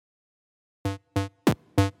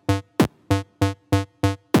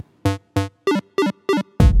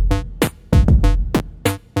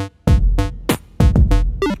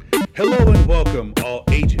Hello and welcome, all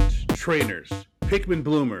agents, trainers, Pikmin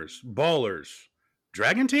bloomers, ballers,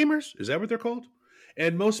 dragon tamers? Is that what they're called?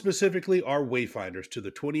 And most specifically, our wayfinders to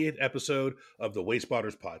the 28th episode of the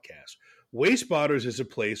Wayspotters podcast. Wayspotters is a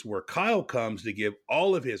place where Kyle comes to give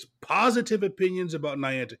all of his positive opinions about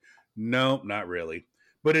Niantic. No, not really.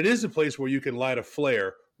 But it is a place where you can light a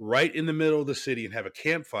flare right in the middle of the city and have a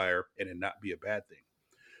campfire and it not be a bad thing.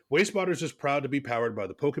 Wayspotters is proud to be powered by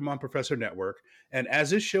the Pokemon Professor Network, and as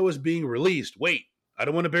this show is being released, wait, I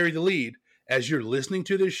don't want to bury the lead. As you're listening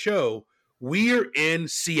to this show, we're in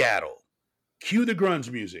Seattle. Cue the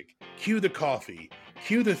grunge music, cue the coffee,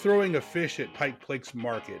 cue the throwing of fish at Pike Place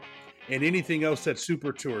Market, and anything else that's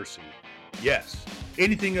super touristy. Yes,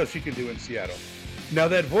 anything else you can do in Seattle. Now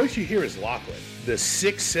that voice you hear is Lachlan, the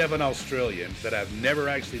 6'7" Australian that I've never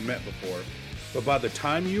actually met before, but by the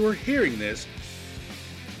time you are hearing this,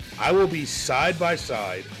 I will be side by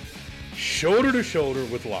side, shoulder to shoulder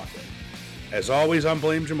with Lachlan. As always, I'm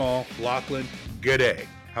Blame Jamal. Lachlan, good day.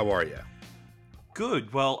 How are you?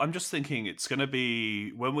 Good. Well, I'm just thinking it's going to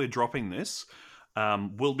be, when we're dropping this,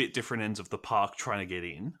 we'll be at different ends of the park trying to get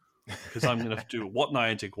in. Because I'm going to do what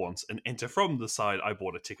Niantic wants and enter from the side I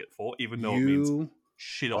bought a ticket for, even though it means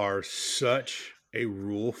shit. You are such a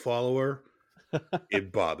rule follower.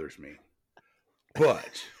 It bothers me.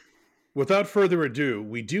 But without further ado,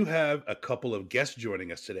 we do have a couple of guests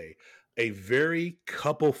joining us today. A very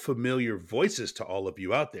couple familiar voices to all of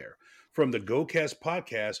you out there. From the BroCast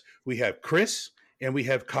podcast, we have Chris and we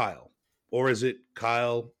have Kyle. Or is it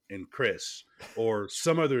Kyle and Chris? Or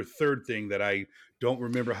some other third thing that I don't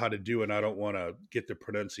remember how to do and I don't want to get the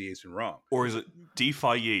pronunciation wrong. Or is it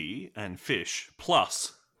DeFi and Fish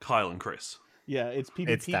plus Kyle and Chris? Yeah, it's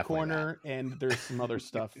PvP Corner and there's some other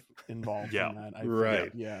stuff involved in that.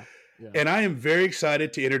 Right. Yeah. And I am very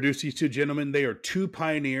excited to introduce these two gentlemen. They are two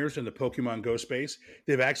pioneers in the Pokemon Go space.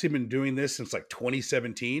 They've actually been doing this since like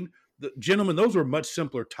 2017. Gentlemen, those were much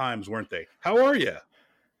simpler times, weren't they? How are you?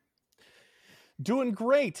 Doing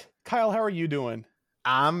great. Kyle, how are you doing?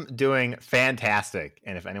 I'm doing fantastic.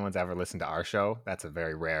 And if anyone's ever listened to our show, that's a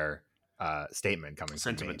very rare statement coming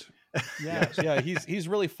from me. Yeah. He's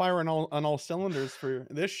really firing on all cylinders for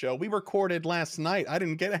this show. We recorded last night. I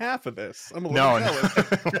didn't get half of this. I'm a little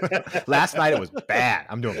jealous. Last night it was bad.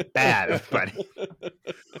 I'm doing bad, everybody.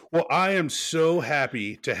 Well, I am so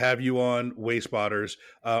happy to have you on Wayspotters.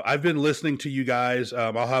 I've been listening to you guys.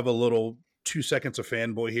 I'll have a little 2 seconds of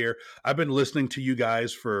fanboy here. I've been listening to you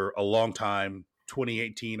guys for a long time.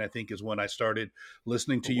 2018, I think, is when I started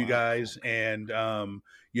listening to you guys. And,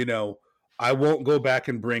 I won't go back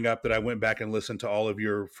and bring up that I went back and listened to all of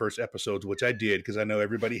your first episodes, which I did because I know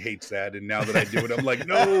everybody hates that. And now that I do it, I'm like,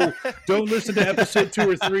 no, don't listen to episode 2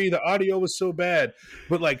 or 3. The audio was so bad.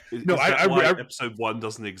 But episode 1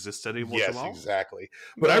 doesn't exist anymore. Yes, Jamal? Exactly.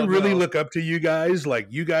 But I really look up to you guys. Like,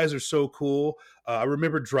 you guys are so cool. I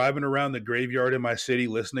remember driving around the graveyard in my city,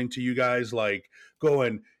 listening to you guys, like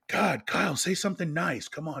going, God, Kyle, say something nice.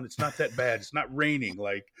 Come on, it's not that bad. It's not raining,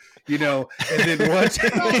 and then what?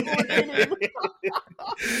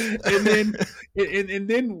 and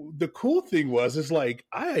then the cool thing is like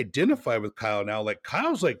I identify with Kyle now. Like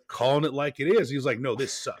Kyle's like calling it like it is. He's like, no,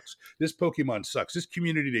 this sucks. This Pokemon sucks. This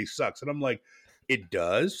community day sucks. And I'm like, it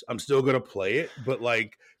does. I'm still gonna play it, but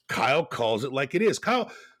like Kyle calls it like it is.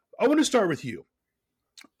 Kyle, I want to start with you.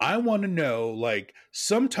 I want to know, like,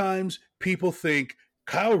 sometimes people think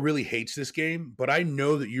Kyle really hates this game, but I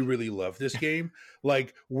know that you really love this game.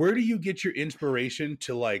 Like, where do you get your inspiration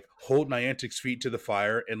to like hold Niantic's feet to the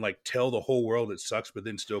fire and like tell the whole world it sucks, but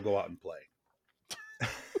then still go out and play?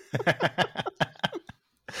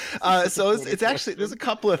 So it's actually, there's a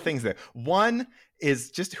couple of things there. One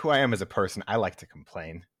is just who I am as a person. I like to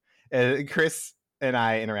complain. Chris and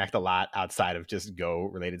I interact a lot outside of just Go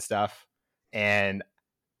related stuff. And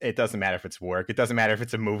it doesn't matter if it's work. It doesn't matter if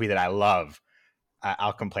it's a movie that I love.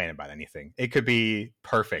 I'll complain about anything. It could be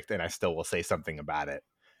perfect and I still will say something about it.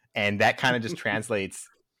 And that kind of just translates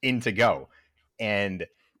into Go. And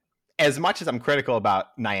as much as I'm critical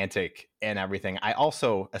about Niantic and everything, I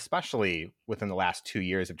also, especially within the last 2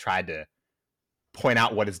 years, have tried to point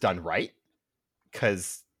out what is done right,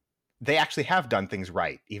 because they actually have done things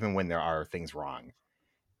right, even when there are things wrong.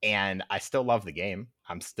 And I still love the game.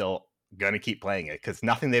 I'm still going to keep playing it because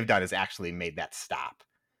nothing they've done has actually made that stop.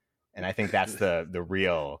 And I think that's the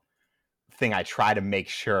real thing I try to make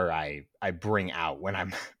sure I bring out when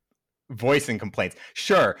I'm voicing complaints.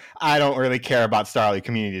 Sure, I don't really care about Starly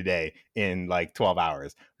Community Day in like 12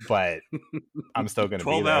 hours, but I'm still going to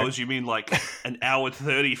be there. 12 hours, you mean like an hour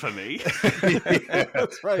 30 for me? Yeah,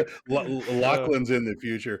 that's right. Lachlan's in the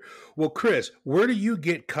future. Well, Chris, where do you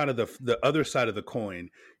get kind of the other side of the coin?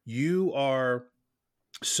 you are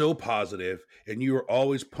so positive and you are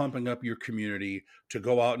always pumping up your community to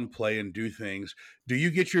go out and play and do things. Do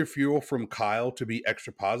you get your fuel from Kyle to be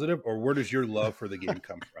extra positive, or where does your love for the game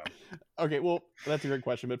come from? Okay, well, that's a great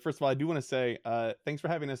question. But first of all, I do want to say thanks for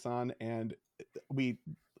having us on, and we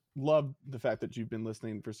love the fact that you've been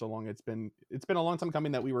listening for so long. It's been a long time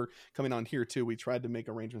coming that we were coming on here too. We tried to make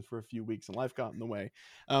arrangements for a few weeks, and life got in the way.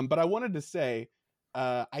 But I wanted to say,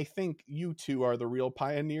 I think you two are the real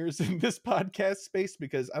pioneers in this podcast space,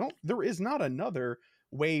 because there is not another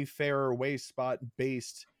Wayfarer, Wayspot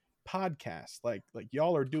based podcast like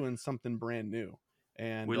y'all are doing something brand new.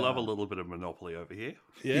 And we love a little bit of monopoly over here.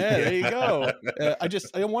 Yeah, there you go.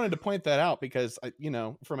 I wanted to point that out because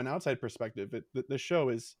from an outside perspective, the show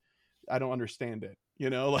is, I don't understand it,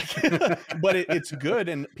 but it's good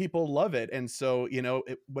and people love it. And so,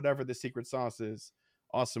 whatever the secret sauce is,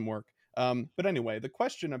 awesome work. But anyway, the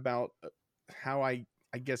question about how I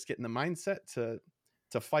guess get in the mindset to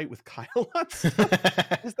fight with Kyle on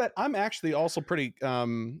stuff is that I'm actually also pretty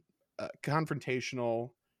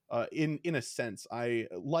confrontational. In a sense, I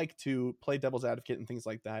like to play devil's advocate and things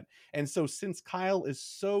like that. And so since Kyle is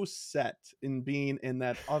so set in being in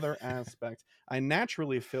that other aspect, I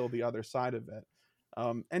naturally feel the other side of it.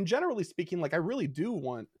 And generally speaking, I really do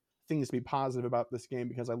want things to be positive about this game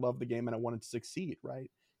because I love the game and I want it to succeed,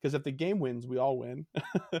 right? Because if the game wins, we all win.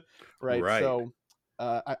 Right? So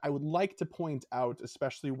I would like to point out,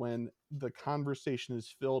 especially when the conversation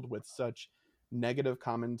is filled with such negative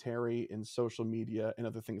commentary in social media and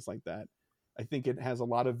other things like that, I think it has a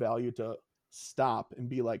lot of value to stop and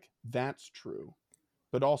be like, that's true,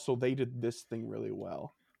 but also they did this thing really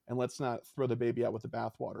well, and let's not throw the baby out with the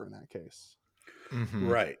bathwater in that case. Mm-hmm.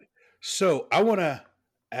 Right. So I want to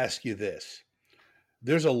ask you this.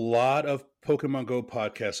 There's a lot of Pokemon Go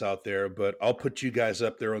podcasts out there, but I'll put you guys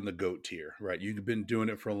up there on the GOAT tier, right? You've been doing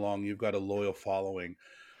it for long. You've got a loyal following.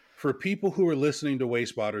 For people who are listening to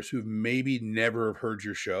Wayspotters who've maybe never heard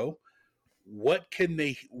your show, what's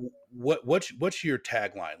your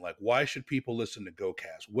tagline? Like, why should people listen to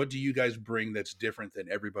GoCast? What do you guys bring that's different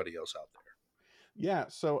than everybody else out there? Yeah,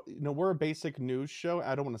 so we're a basic news show.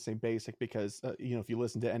 I don't want to say basic because if you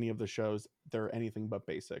listen to any of the shows, they're anything but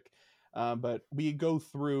basic. But we go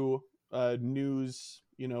through news,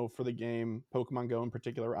 for the game, Pokemon Go in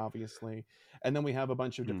particular, obviously. And then we have a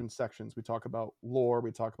bunch of different sections. We talk about lore.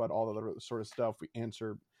 We talk about all the other sort of stuff. We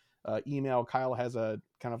answer email. Kyle has a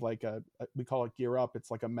kind of like we call it Gear Up.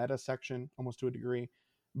 It's like a meta section, almost to a degree.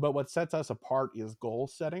 But what sets us apart is goal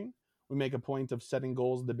setting. We make a point of setting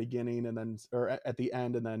goals at the beginning or at the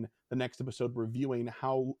end, and then the next episode reviewing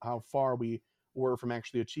how far we were from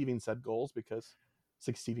actually achieving said goals, because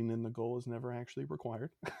succeeding in the goal is never actually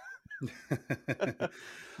required.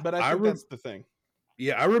 But I think that's the thing.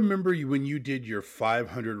 Yeah, I remember when you did your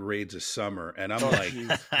 500 raids a summer, and I'm like,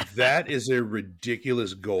 that is a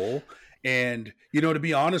ridiculous goal. And, to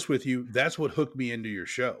be honest with you, that's what hooked me into your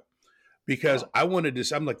show. Because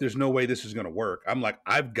I'm like, there's no way this is going to work. I'm like,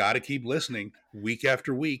 I've got to keep listening week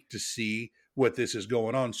after week to see what this is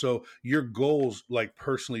going on. So your goals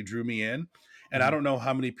personally drew me in. And I don't know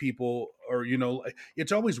how many people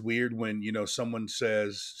it's always weird when, someone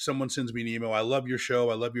sends me an email. I love your show.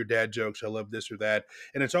 I love your dad jokes. I love this or that.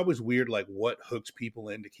 And it's always weird, what hooks people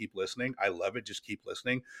in to keep listening. I love it. Just keep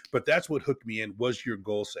listening. But that's what hooked me in was your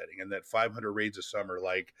goal setting, and that 500 raids a summer.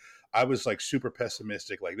 I was super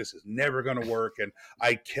pessimistic. This is never going to work. And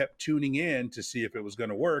I kept tuning in to see if it was going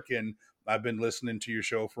to work. And I've been listening to your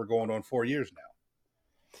show for going on 4 years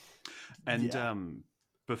now. And,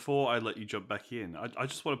 before I let you jump back in, I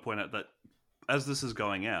just want to point out that as this is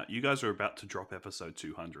going out, you guys are about to drop episode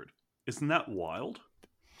 200. Isn't that wild?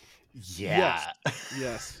 Yeah.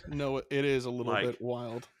 Yes. No, it is a little bit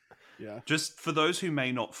wild. Yeah. Just for those who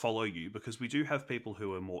may not follow you, because we do have people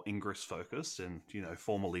who are more Ingress focused and,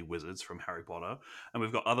 formerly wizards from Harry Potter, and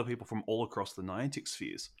we've got other people from all across the Niantic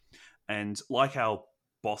spheres. And like our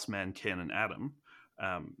boss man, Ken and Adam,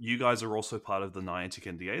 you guys are also part of the Niantic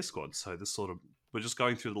NDA squad. So this we're just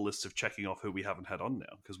going through the list of checking off who we haven't had on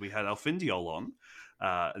now, because we had Alfindiol on,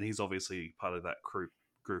 and he's obviously part of that group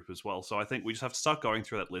as well. So I think we just have to start going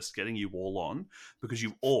through that list, getting you all on, because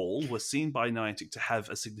you all were seen by Niantic to have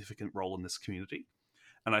a significant role in this community.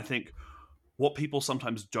 And I think what people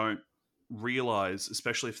sometimes don't realize,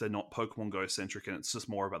 especially if they're not Pokemon Go centric and it's just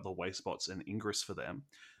more about the Wayspots and Ingress for them,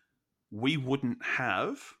 we wouldn't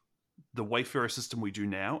have the Wayfarer system we do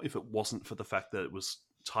now if it wasn't for the fact that it was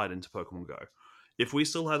tied into Pokemon Go. If we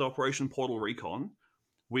still had Operation Portal Recon,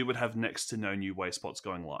 we would have next to no new Wayspots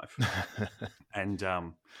going live. And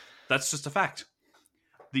that's just a fact.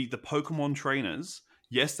 The Pokemon trainers,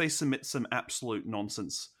 yes, they submit some absolute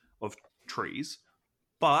nonsense of trees,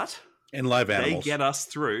 but And live animals. they get us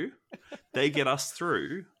through. They get us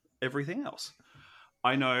through everything else.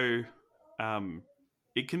 I know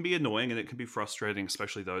it can be annoying and it can be frustrating,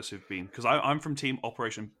 especially those who've been... Because I'm from Team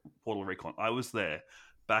Operation Portal Recon. I was there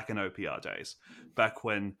back in OPR days. Back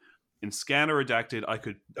when in Scanner Redacted, I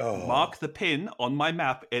could mark the pin on my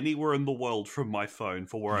map anywhere in the world from my phone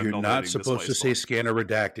for where I'm You're nominating not this supposed to say wasteland. Scanner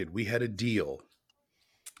Redacted. We had a deal.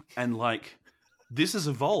 And like... This has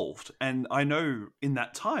evolved, and I know in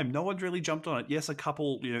that time, no one really jumped on it. Yes, a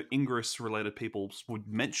couple, Ingress-related people would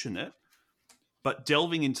mention it, but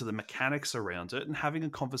delving into the mechanics around it and having a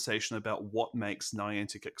conversation about what makes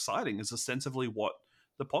Niantic exciting is ostensibly what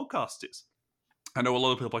the podcast is. I know a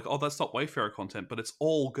lot of people are like, oh, that's not Wayfarer content, but it's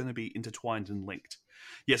all going to be intertwined and linked.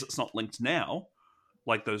 Yes, it's not linked now,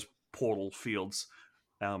 like those portal fields.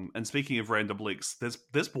 And speaking of random links, did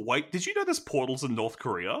you know there's portals in North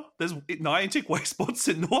Korea? There's Niantic Waysports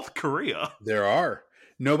in North Korea. There are.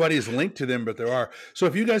 Nobody's linked to them, but there are. So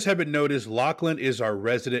if you guys haven't noticed, Lachlan is our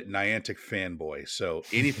resident Niantic fanboy. So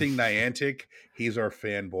anything Niantic, he's our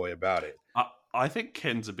fanboy about it. I think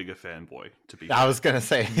Ken's a bigger fanboy, to be I fair. was going to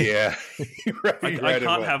say. Yeah. I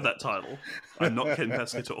can't have that title. I'm not Ken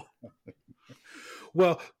Pescator.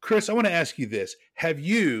 Well, Chris, I want to ask you this.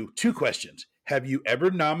 Two questions. Have you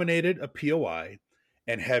ever nominated a POI,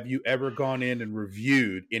 and have you ever gone in and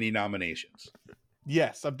reviewed any nominations?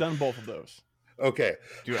 Yes, I've done both of those. Okay.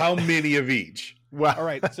 How many of each? Well, All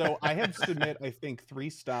right, so I have submit, I think, 3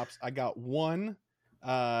 stops. I got one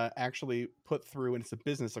actually put through, and it's a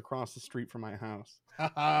business across the street from my house.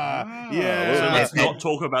 Yeah. So let's not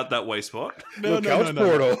talk about that waste spot. No.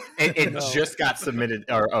 Portal. it No. just got submitted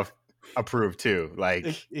or approved too, like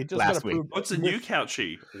It just last got week. approved. What's a new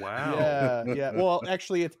couchy? Wow. Yeah. Well,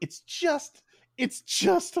 actually, it's just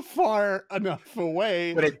far enough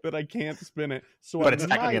away that I can't spin it. So But it's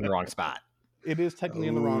technically in the wrong spot. It is technically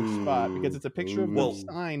in the wrong spot because it's a picture of the Well-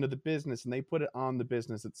 sign of the business, and they put it on the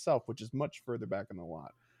business itself, which is much further back in the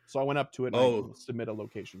lot. So I went up to it and I can submit a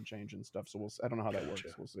location change and stuff. So I don't know how that works.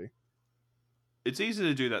 We'll see. It's easy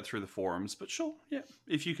to do that through the forums, but sure, yeah.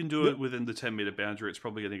 If you can do it within the 10-meter boundary, it's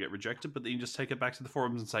probably going to get rejected, but then you just take it back to the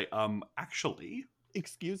forums and say, actually...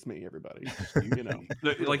 Excuse me, everybody.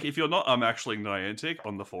 No, like, if you're not actually Niantic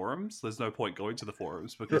on the forums, there's no point going to the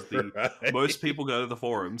forums, because most people go to the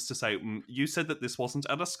forums to say, you said that this wasn't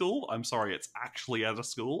at a school? I'm sorry, it's actually at a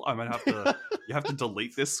school. I'm going to have to... You have to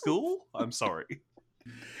delete this school? I'm sorry.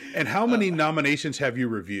 And how many nominations have you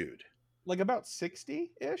reviewed? Like about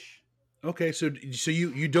 60-ish. Okay, so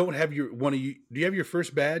you don't have your do you have your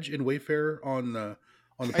first badge in Wayfarer on the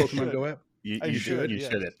Pokemon Go app? You should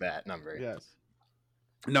at that number. Yes.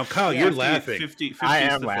 Now, Kyle, you're laughing. 50 I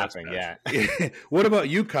is am the first laughing. batch. Yeah. What about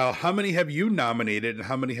you, Kyle? How many have you nominated, and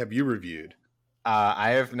how many have you reviewed?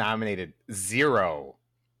 I have nominated 0.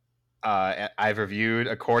 I've reviewed,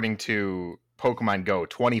 according to Pokemon Go,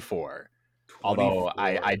 24. Although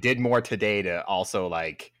I did more today to also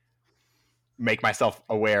like make myself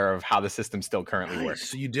aware of how the system still currently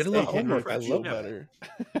works. So you did a little homework. I love that. better.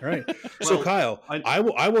 All right. So Well, Kyle,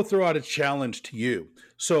 I will throw out a challenge to you.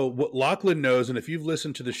 So what Lachlan knows, and if you've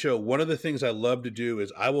listened to the show, one of the things I love to do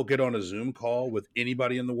is I will get on a Zoom call with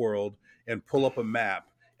anybody in the world and pull up a map,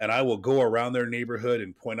 and I will go around their neighborhood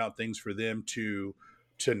and point out things for them to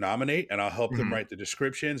nominate, and I'll help them write the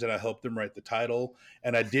descriptions, and I help them write the title.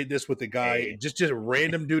 And I did this with a guy, just a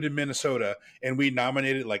random dude in Minnesota, and we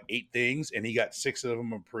nominated like 8 things, and he got 6 of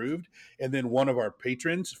them approved. And then one of our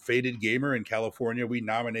patrons, Faded Gamer in California, we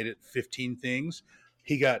nominated 15 things.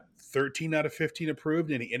 He got 13 out of 15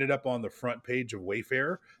 approved, and he ended up on the front page of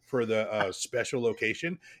Wayfarer for the special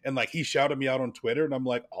location. And like, he shouted me out on Twitter, and I'm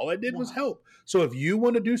like, all I did was help. So if you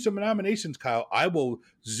want to do some nominations, Kyle, I will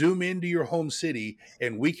zoom into your home city,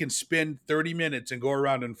 and we can spend 30 minutes and go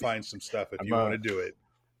around and find some stuff if you want to do it.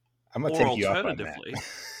 I'm gonna Or take you up on that.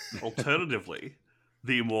 alternatively,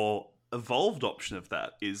 the more evolved option of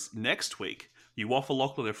that is next week you offer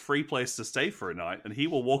Lachlan a free place to stay for a night, and he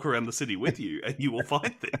will walk around the city with you, and you will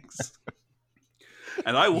find things.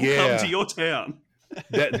 And I will come to your town.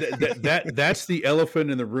 That's the elephant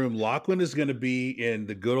in the room. Lachlan is going to be in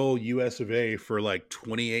the good old US of A for like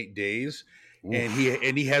 28 days. Oof.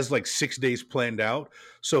 And he has like 6 days planned out.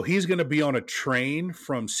 So he's going to be on a train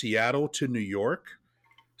from Seattle to New York.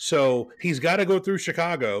 So he's got to go through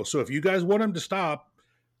Chicago. So if you guys want him to stop,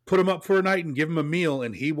 put him up for a night and give him a meal,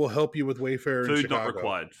 and he will help you with Wayfarer in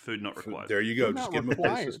Chicago. Food not required. There you go. Food Just not give him a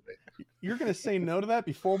place to stay. You're going to say no to that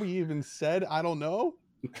before we even said, I don't know?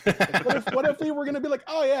 What if we were going to be like,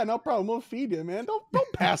 oh yeah, no problem, we'll feed you, man.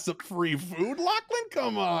 Don't pass up free food. Lachlan,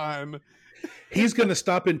 come on. He's going to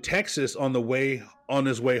stop in Texas on the way on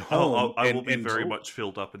his way home. I will be very much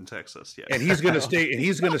filled up in Texas. Yes, and he's going to stay. And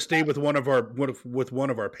he's going to stay with one of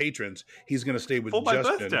our patrons. He's going to stay with for my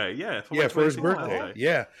Justin. birthday. Yeah, for his birthday.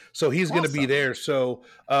 Yeah, so he's going to be there. So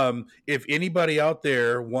if anybody out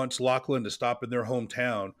there wants Lachlan to stop in their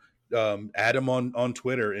hometown, add him on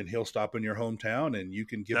Twitter, and he'll stop in your hometown, and you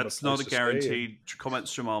can give. That's not a guaranteed.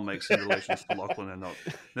 Comments Jamal makes in relation to Lachlan are not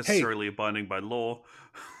necessarily abiding by law.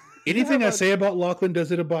 Anything I say about Lachlan,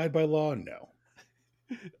 does it abide by law? No.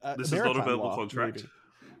 This is not a verbal contract.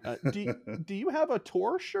 Do you have a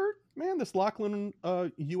tour shirt, man? This Lachlan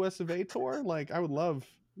US of A tour? Like, I would love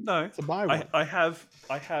to buy one. I'm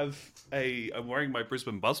wearing my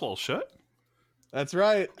Brisbane Buzzwell shirt. That's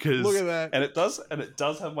right. Look at that. And it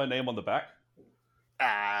does have my name on the back.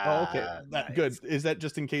 Oh, okay. Nice. Good. Is that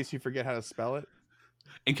just in case you forget how to spell it?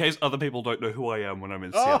 In case other people don't know who I am when I'm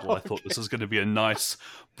in Seattle, I thought this was going to be a nice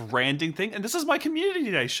branding thing. And this is my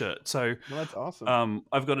Community Day shirt. So that's awesome.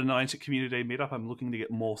 I've got a Niantic Community Day meetup. I'm looking to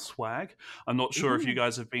get more swag. I'm not sure if you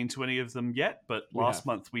guys have been to any of them yet, but last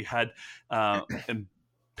month we had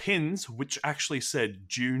pins, which actually said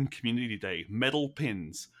June Community Day, metal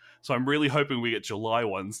pins. So I'm really hoping we get July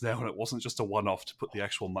ones now, and it wasn't just a one-off to put the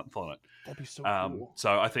actual month on it. That'd be so cool.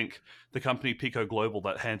 So I think the company Pico Global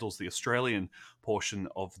that handles the Australian portion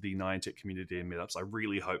of the Niantic Community and Meetups, I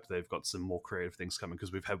really hope they've got some more creative things coming,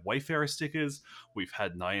 because we've had Wayfarer stickers, we've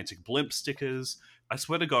had Niantic Blimp stickers. I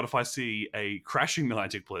swear to God, if I see a crashing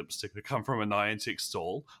Niantic Blimp sticker come from a Niantic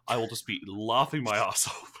stall, I will just be laughing my ass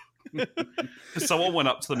off. Someone went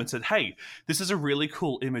up to them and said, "Hey, this is a really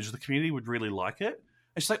cool image. The community would really like it."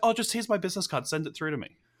 And she's like, "Oh, just here's my business card. Send it through to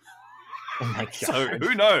me." Oh my God. So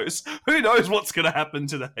who knows? Who knows what's going to happen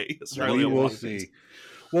today? We will see.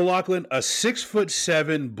 Well, Lachlan, a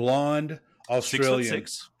 6'7" blonde Australian,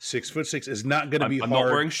 6'6" is not going to be hard. I'm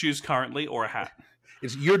not wearing shoes currently or a hat.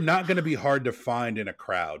 You're not going to be hard to find in a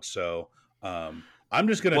crowd. So I'm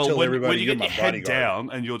just going to tell everybody when you get my your head bodyguard. down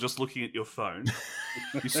and you're just looking at your phone,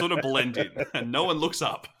 you sort of blend in, and no one looks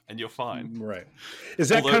up, and you're fine. Right? Is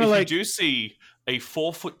that kind of like? If you do see a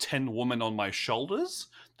 4'10" woman on my shoulders,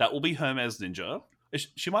 that will be Hermes Ninja.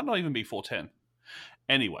 She might not even be 4'10".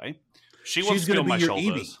 Anyway, she's wants to be on my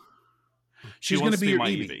shoulders. She wants to be my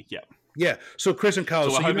Eevee. Yeah. Yeah. So Chris and Kyle,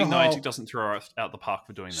 so we're hoping Niantic doesn't throw her out the park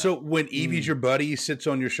for doing that. So when Eevee's your buddy, sits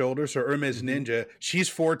on your shoulder. So Hermes Ninja, she's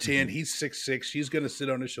 4'10", he's 6'6". She's going to sit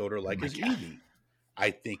on his shoulder like his Eevee.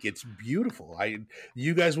 I think it's beautiful.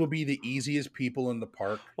 You guys will be the easiest people in the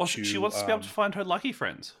park. Well, she wants to be able to find her lucky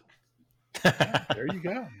friends. There you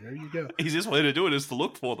go. Easiest way to do it is to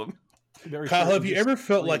look for them. Kyle, have you ever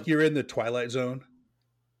felt like you're in the Twilight Zone?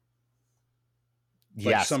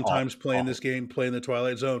 Yes. Sometimes playing this game, playing the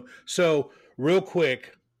Twilight Zone. So, real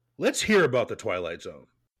quick, let's hear about the Twilight Zone.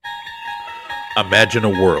 Imagine a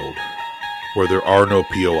world where there are no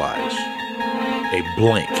POIs. A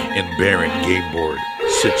blank and barren game board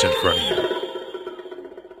sits in front of you.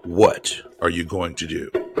 What are you going to do?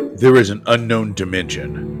 There is an unknown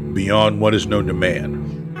dimension beyond what is known to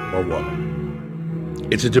man or woman.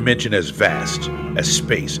 It's a dimension as vast as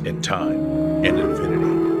space and time and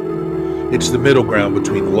infinity. It's the middle ground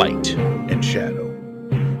between light and shadow.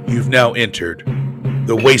 You've now entered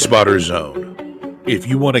the Wastewater Zone. If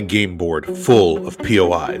you want a game board full of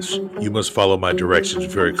POIs, you must follow my directions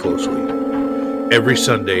very closely. Every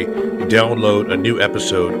Sunday, download a new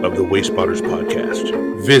episode of the Wastewater's podcast.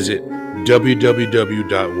 Visit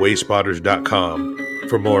www.waspotters.com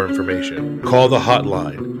for more information. Call the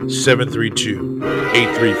hotline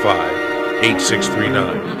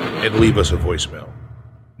 732-835-8639 and leave us a voicemail.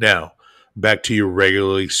 Now, back to your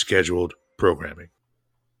regularly scheduled programming.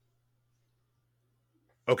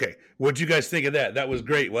 Okay, what'd you guys think of that? That was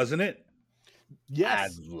great, wasn't it?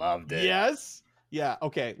 Yes. I loved it. Yes. Yeah.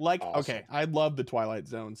 Okay. Awesome. Okay. I love the Twilight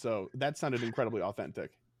Zone, so that sounded incredibly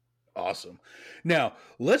authentic. Awesome. Now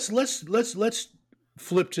let's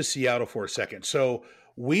flip to Seattle for a second. So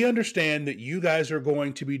we understand that you guys are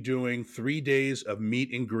going to be doing 3 days of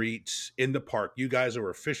meet and greets in the park. You guys are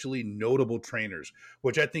officially notable trainers,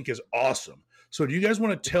 which I think is awesome. So do you guys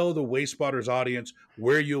want to tell the Wastewater's audience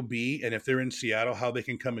where you'll be, and if they're in Seattle, how they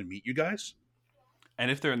can come and meet you guys?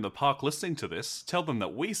 And if they're in the park listening to this, tell them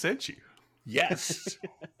that we sent you. Yes.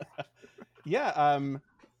 Yeah.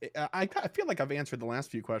 I feel like I've answered the last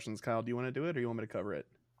few questions. Kyle, do you want to do it, or you want me to cover it?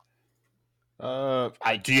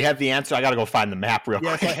 Do you have the answer? I got to go find the map real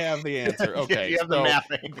quick. Yes, I have the answer. Okay. You have the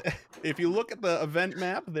mapping. If you look at the event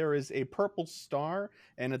map, there is a purple star,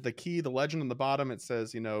 and at the legend on the bottom, it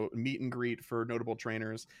says, meet and greet for notable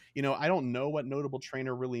trainers. I don't know what notable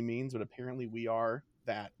trainer really means, but apparently we are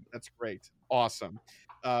that. That's great. Awesome.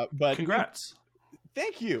 But congrats.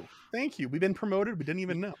 Thank you. We've been promoted. We didn't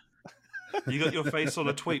even know. You got your face on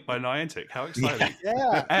a tweet by Niantic. How exciting!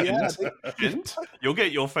 Yeah. And you'll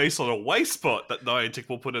get your face on a waste spot that Niantic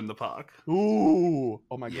will put in the park. Ooh.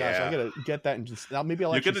 Oh my gosh. Yeah. I gotta get that and just maybe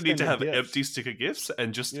I'll. You're going to need to have empty sticker gifts,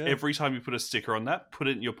 and just Yeah. every time you put a sticker on that, put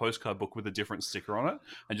it in your postcard book with a different sticker on it,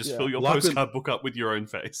 and just Yeah. fill your Lachlan- postcard book up with your own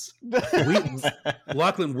face.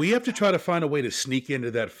 Lachlan, we have to try to find a way to sneak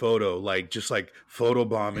into that photo, like just like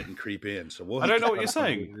photobomb it and creep in. So we'll I don't have know to what you're find a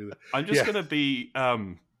way saying. to do that. I'm just Yeah. going to be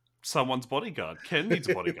someone's bodyguard. Ken needs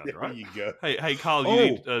a bodyguard, There right? you go. Hey, Carl, you Oh.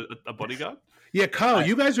 need a bodyguard? Yeah, Kyle,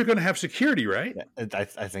 you guys are going to have security, right? I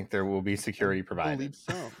think there will be security I provided. believe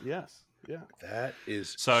so. Yes. Yeah. That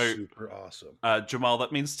is So- super awesome. Jamal,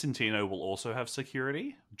 that means Tintino will also have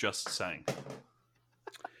security. Just saying.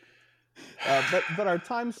 But our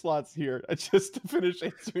time slots here, just to finish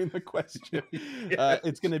answering the question,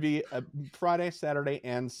 it's going to be Friday, Saturday,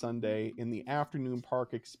 and Sunday in the afternoon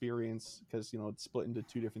park experience because it's split into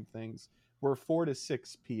two different things. We're 4 to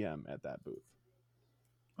 6 p.m. at that booth.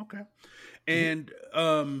 Okay. And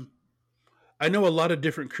I know a lot of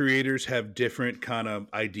different creators have different kind of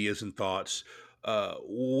ideas and thoughts.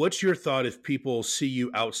 What's your thought if people see you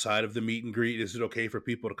outside of the meet and greet? Is it okay for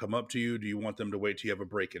people to come up to you? Do you want them to wait till you have a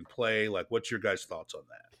break and play? Like, what's your guys' thoughts on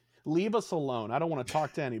that? Leave us alone. I don't want to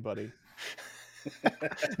talk to anybody.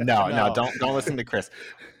 No, don't listen to Chris.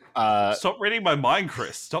 Stop reading my mind,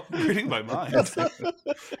 Chris. Stop reading my mind.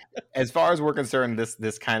 As far as we're concerned,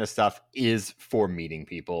 this kind of stuff is for meeting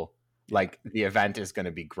people. Like, the event is going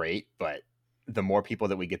to be great, but the more people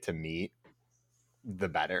that we get to meet, the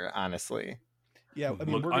better, honestly. Yeah, I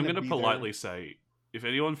mean, Look, I'm going to politely say, if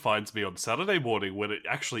anyone finds me on Saturday morning when it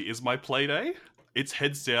actually is my play day, it's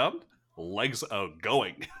heads down, legs are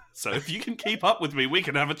going. So if you can keep up with me, we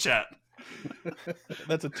can have a chat.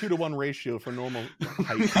 That's a 2-to-1 ratio for normal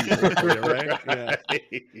height people, right?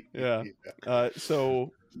 Yeah.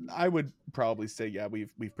 So I would probably say, yeah,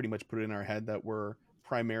 we've pretty much put it in our head that we're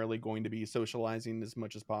primarily going to be socializing as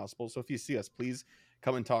much as possible. So if you see us, please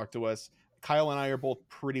come and talk to us. Kyle and I are both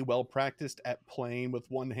pretty well practiced at playing with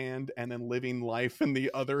one hand and then living life in the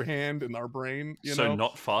other hand in our brain. So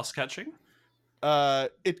not fast catching?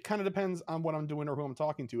 It kind of depends on what I'm doing or who I'm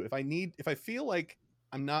talking to. If I feel like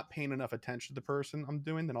I'm not paying enough attention to the person I'm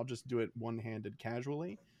doing, then I'll just do it one-handed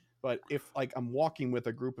casually. But if like I'm walking with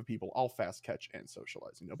a group of people, I'll fast catch and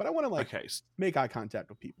socialize, But I want to make eye contact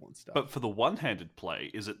with people and stuff. But for the one-handed play,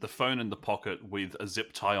 is it the phone in the pocket with a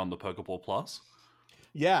zip tie on the Pokeball Plus?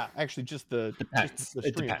 Yeah, actually, just the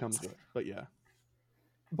string comes with it. But yeah,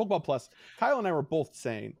 Pokeball Plus. Kyle and I were both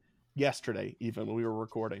saying yesterday, even when we were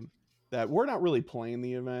recording, that we're not really playing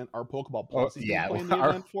the event. Our Pokeball Plus is playing the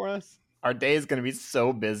event for us. Our day is going to be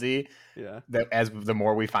so busy. Yeah. That the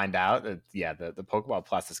more we find out, the Pokeball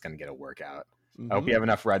Plus is going to get a workout. Mm-hmm. I hope you have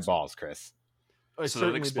enough red balls, Chris. So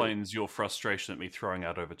that explains your frustration at me throwing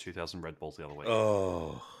out over 2,000 Red Balls the other week.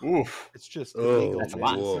 Oh, oof! It's just illegal. That's a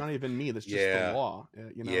lot. It's not even me. That's just the law.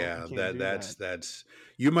 Yeah, that's.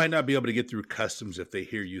 You might not be able to get through customs if they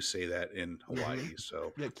hear you say that in Hawaii.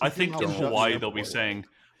 So Yeah, I think in Hawaii they'll be saying,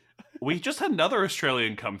 "We just had another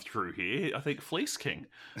Australian come through here. I think Fleece King."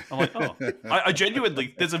 I'm like, oh, I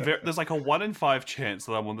genuinely there's like a 1 in 5 chance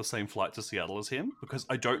that I'm on the same flight to Seattle as him because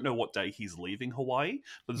I don't know what day he's leaving Hawaii.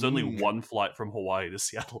 But there's only one flight from Hawaii to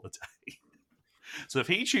Seattle a day. So if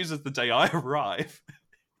he chooses the day I arrive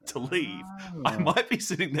to leave, I might be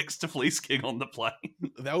sitting next to Fleece King on the plane.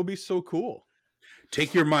 That would be so cool.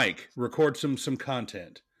 Take your mic, record some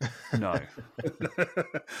content. No,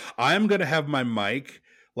 I'm gonna have my mic.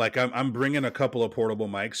 Like I'm bringing a couple of portable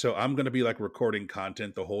mics, so I'm going to be like recording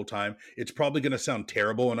content the whole time. It's probably going to sound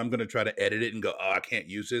terrible, and I'm going to try to edit it and go, oh, I can't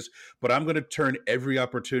use this. But I'm going to turn every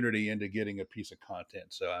opportunity into getting a piece of content.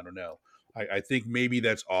 So I don't know. I think maybe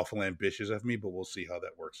that's awful ambitious of me, but we'll see how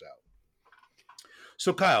that works out.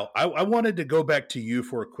 So Kyle, I wanted to go back to you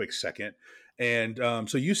for a quick second. And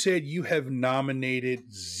so you said you have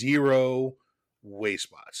nominated 0 way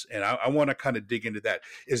spots, and I want to kind of dig into that.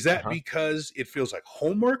 Is that because it feels like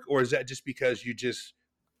homework, or is that just because you just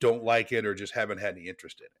don't like it or just haven't had any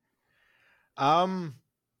interest in it?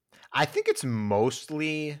 I think it's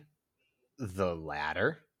mostly the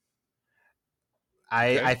latter.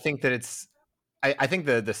 I think that I think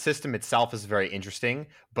the system itself is very interesting,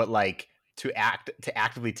 but like to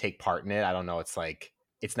actively take part in it, I don't know. It's like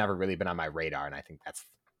it's never really been on my radar, and I think that's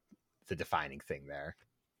the defining thing there.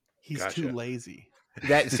 He's too lazy.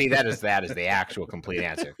 That is the actual complete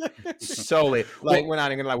answer. Solely, like we're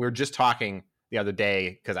not even like we were just talking the other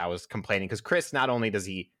day because I was complaining because Chris, not only does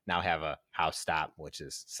he now have a house stop, which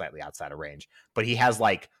is slightly outside of range, but he has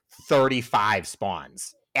like 35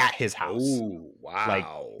 spawns at his house. Oh,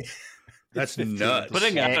 wow. That's 15 nuts.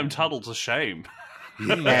 Putting And- Adam Tuttle to shame.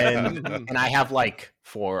 And I have like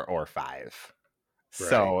 4 or 5.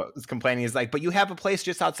 So I was complaining, is like, but you have a place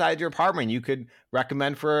just outside your apartment you could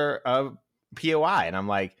recommend for a POI. And I'm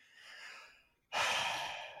like,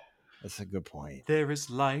 that's a good point. There is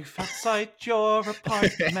life outside your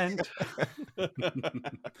apartment.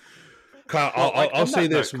 Kyle, Well, like, I'll on say that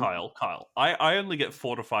this. note, Kyle. I only get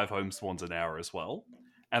 4 to 5 home spawns an hour as well,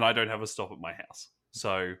 and I don't have a stop at my house,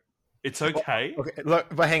 so it's okay. Okay,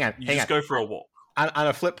 look, but hang on. You just go for a walk. On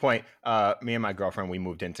a flip point, me and my girlfriend, we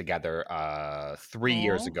moved in together 3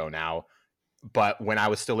 years ago now. But when I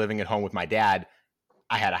was still living at home with my dad,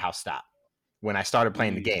 I had a house stop. When I started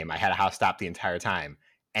playing the game, I had a house stop the entire time.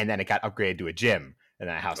 And then it got upgraded to a gym. And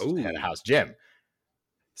then I had a house gym.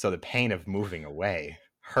 So the pain of moving away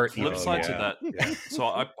hurt. Flip side to that. Yeah.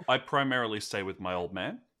 So I primarily stay with my old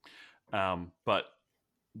man. But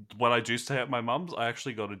when I do stay at my mum's, I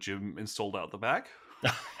actually got a gym installed out the back.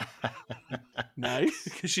 Nice.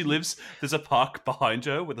 Because she lives, there's a park behind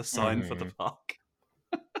her with a sign for the park.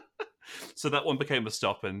 So that one became a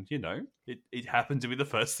stop, and it happened to be the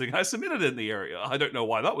first thing I submitted in the area. I don't know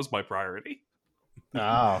why that was my priority,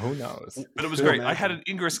 Oh, who knows? but it was Cool, great. man. I had an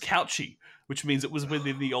Ingress Couchy, which means it was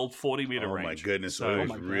within the old 40-meter Oh range. my goodness, So it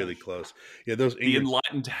was really close. Yeah, those the Ingress-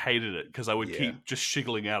 enlightened hated it because I would Yeah. keep just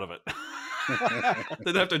shiggling out of it.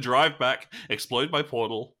 Then I have to drive back, explode my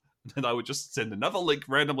portal, and I would just send another link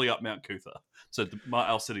randomly up Mount Cootha. So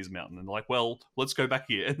our city's mountain. And they're like, well, let's go back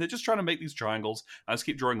here. And they're just trying to make these triangles. I just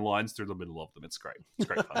keep drawing lines through the middle of them. It's great. It's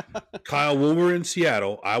great fun. Kyle, when we're in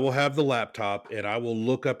Seattle, I will have the laptop and I will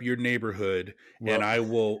look up your neighborhood and I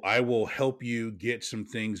will help you get some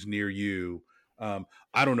things near you.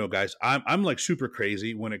 I don't know, guys. I'm like super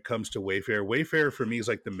crazy when it comes to Wayfair. Wayfair for me is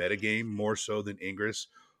like the meta game more so than Ingress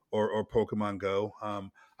or Pokemon Go.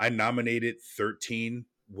 I nominated 13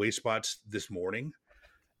 way spots this morning.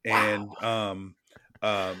 And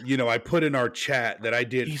I put in our chat that I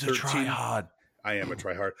did. He's 13, a tryhard. I am a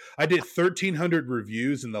tryhard. I did 1,300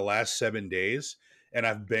 reviews in the last 7 days, and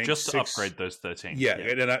I've banked Just to 6, upgrade those 13. Yeah,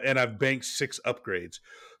 and I've banked 6 upgrades.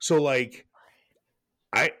 So like,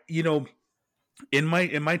 in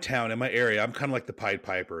my town, in my area, I'm kind of like the Pied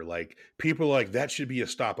Piper. Like people are like, that should be a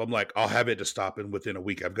stop. I'm like, I'll have it to stop in within a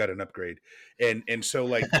week. I've got an upgrade. And so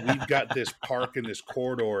like we've got this park and this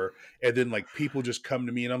corridor, and then like people just come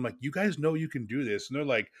to me and I'm like, you guys know you can do this. And they're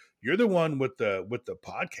like, you're the one with the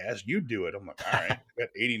podcast. You do it. I'm like, all right, I've got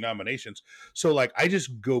 80 nominations. So like I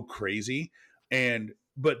just go crazy.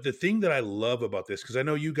 But the thing that I love about this, because I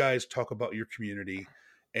know you guys talk about your community.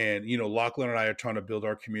 And, Lachlan and I are trying to build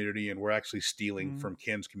our community, and we're actually stealing from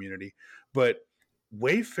Ken's community. But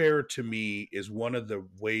Wayfair, to me, is one of the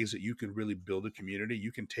ways that you can really build a community.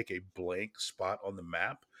 You can take a blank spot on the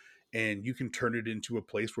map, and you can turn it into a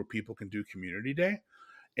place where people can do community day.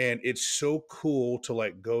 And it's so cool to,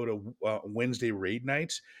 like, go to Wednesday raid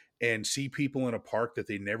nights and see people in a park that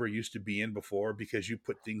they never used to be in before because you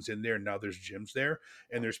put things in there, and now there's gyms there,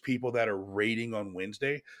 and there's people that are raiding on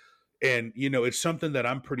Wednesday. And, it's something that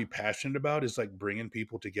I'm pretty passionate about, is like bringing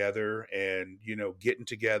people together and, getting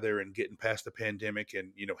together and getting past the pandemic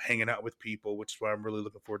and, hanging out with people, which is why I'm really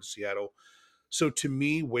looking forward to Seattle. So to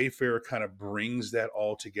me, Wayfair kind of brings that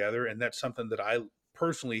all together. And that's something that I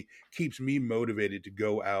personally keeps me motivated to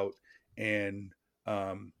go out and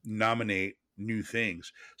nominate new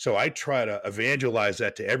things. So I try to evangelize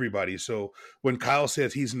that to everybody. So when Kyle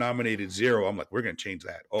says he's nominated 0, I'm like, we're going to change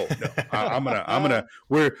that. Oh no,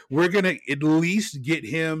 we're going to at least get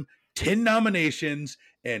him 10 nominations,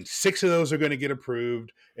 and 6 of those are going to get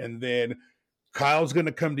approved. And then Kyle's going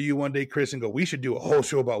to come to you one day, Chris, and go, we should do a whole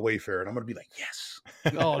show about Wayfair. And I'm going to be like, yes.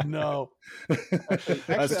 Oh no.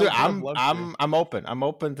 Let's do it. I'm open. I'm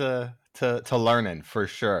open to learning for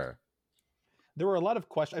sure. There were a lot of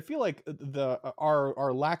questions. I feel like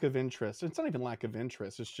our lack of interest, it's not even lack of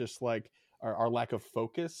interest, it's just like our lack of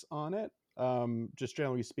focus on it, just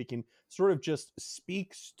generally speaking, sort of just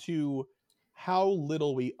speaks to how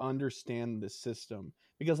little we understand the system.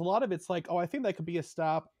 Because a lot of it's like, oh, I think that could be a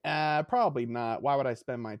stop. Probably not. Why would I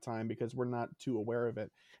spend my time? Because we're not too aware of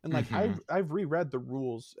it. And like I've reread the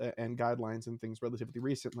rules and guidelines and things relatively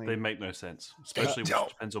recently. They make no sense, especially which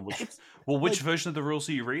depends on which version of the rules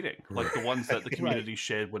are you reading? Like the ones that the community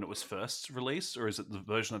shared when it was first released, or is it the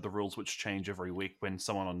version of the rules which change every week when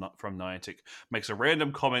someone from Niantic makes a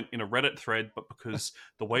random comment in a Reddit thread? But because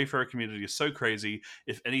the Wayfarer community is so crazy,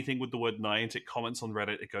 if anything with the word Niantic comments on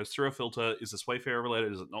Reddit, it goes through a filter. Is this Wayfarer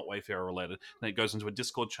related? Is it not Wayfarer related? And it goes into a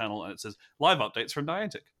Discord channel and it says live updates from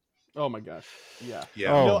Niantic. Oh my gosh. Yeah.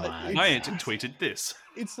 Yeah. Oh No, my. Niantic tweeted this.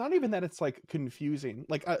 it's not even that it's like confusing.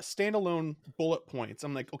 Like standalone bullet points,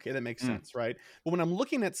 I'm like, okay, that makes sense, right? But when I'm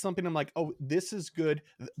looking at something, I'm like, oh, this is good,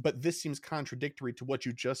 but this seems contradictory to what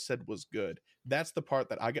you just said was good. That's the part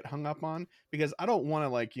that I get hung up on, because I don't want to,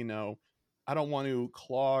 like, I don't want to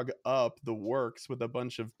clog up the works with a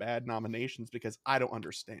bunch of bad nominations because I don't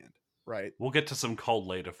understand, right? We'll get to some cold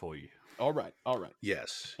later for you. All right.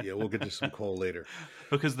 Yes. Yeah, we'll get to some coal later.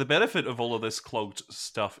 Because the benefit of all of this clogged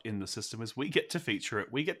stuff in the system is we get to feature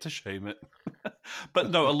it, we get to shame it.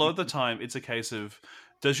 But no, a lot of the time it's a case of,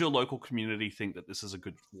 does your local community think that this is a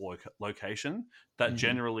good location? That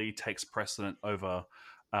generally takes precedent over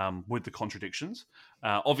with the contradictions.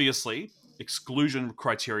 Obviously, exclusion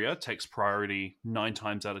criteria takes priority 9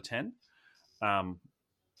 times out of 10.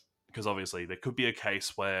 Because obviously there could be a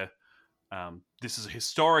case where this is a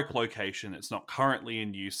historic location. It's not currently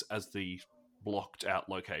in use as the blocked out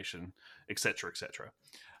location, etc., etc.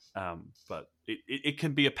 But it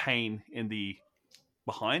can be a pain in the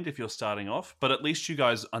behind if you're starting off. But at least you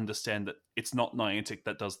guys understand that it's not Niantic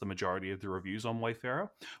that does the majority of the reviews on Wayfarer,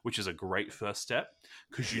 which is a great first step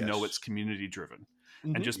because you know it's community driven.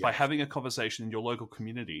 And just by having a conversation in your local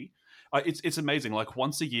community, it's amazing. Like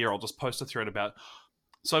once a year, I'll just post a thread about.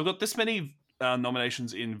 So I've got this many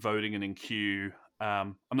nominations in voting and in queue.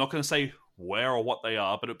 I'm not going to say where or what they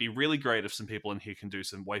are, but it'd be really great if some people in here can do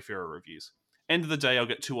some Wayfarer reviews. End of the day, I'll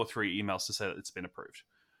get 2 or 3 emails to say that it's been approved.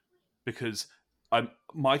 Because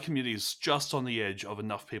my community is just on the edge of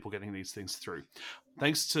enough people getting these things through.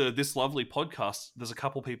 Thanks to this lovely podcast, there's a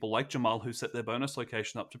couple people like Jamal who set their bonus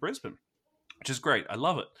location up to Brisbane, which is great. I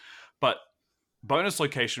love it. But bonus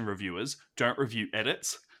location reviewers don't review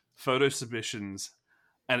edits, photo submissions,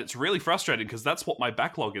 and it's really frustrating because that's what my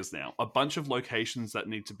backlog is now. A bunch of locations that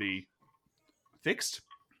need to be fixed.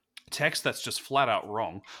 Text that's just flat out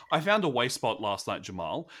wrong. I found a way spot last night,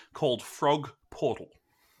 Jamal, called Frog Portal.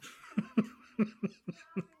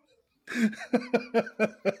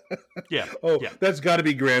 Yeah. Oh, yeah. That's got to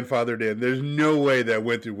be grandfathered in. There's no way that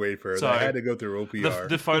went through Wayfarer. So, that had to go through OPR.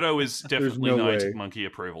 The photo is definitely no Niantic way. Monkey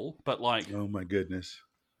approval, but like, Oh my goodness.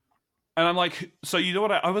 and I'm like, so you know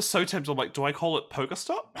what? I was so tempted. I'm like, do I call it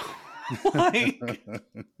Pokestop? Like,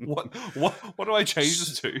 what do I change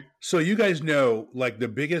this to? So you guys know, like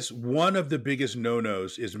one of the biggest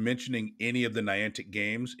no-nos is mentioning any of the Niantic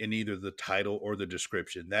games in either the title or the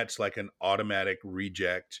description. That's like an automatic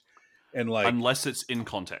reject, and like unless it's in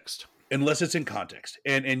context.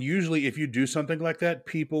 And usually if you do something like that,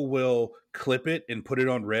 people will clip it and put it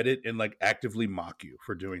on Reddit and like actively mock you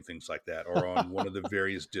for doing things like that, or on one of the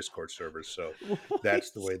various Discord servers. So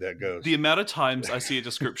that's the way that goes. The amount of times I see a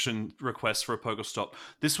description request for a Pokestop,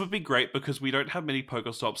 this would be great because we don't have many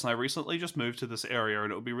Pokestops, and I recently just moved to this area,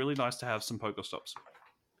 and it would be really nice to have some Pokestops.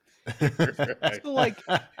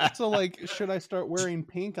 So like, should I start wearing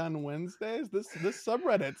pink on Wednesdays? This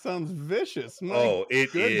subreddit sounds vicious. Oh,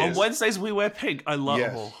 it is. On Wednesdays we wear pink. I love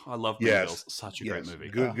Mean Yes. Girls. Such a great movie.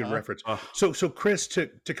 Good reference. So Chris, to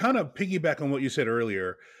kind of piggyback on what you said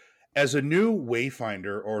earlier, as a new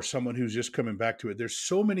Wayfinder or someone who's just coming back to it, there's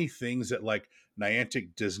so many things that like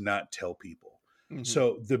Niantic does not tell people.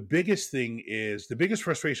 So the biggest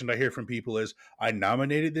frustration I hear from people is, I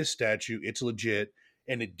nominated this statue, it's legit,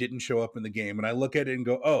 and it didn't show up in the game. And I look at it and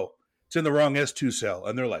go, oh, it's in the wrong S2 cell.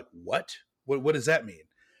 And they're like, what? What does that mean?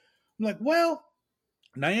 I'm like, well,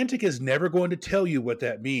 Niantic is never going to tell you what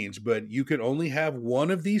that means, but you can only have one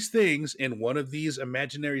of these things in one of these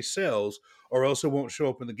imaginary cells, or else it won't show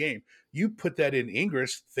up in the game. You put that in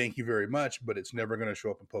Ingress, thank you very much, but it's never going to show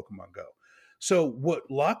up in Pokemon Go. So what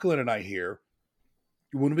Lachlan and I hear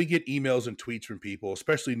when we get emails and tweets from people,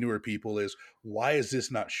 especially newer people, is, why is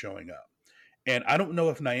this not showing up? And I don't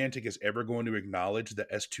know if Niantic is ever going to acknowledge the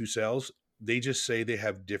S2 cells. They just say they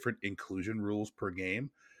have different inclusion rules per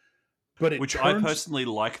game. But I personally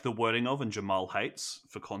like the wording of, and Jamal hates,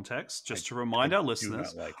 for context. Just to remind our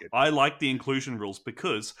listeners, I like the inclusion rules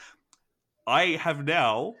because I have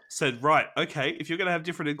now said, right, okay, if you're going to have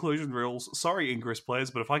different inclusion rules, sorry, Ingress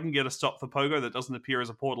players, but if I can get a stop for Pogo that doesn't appear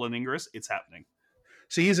as a portal in Ingress, it's happening.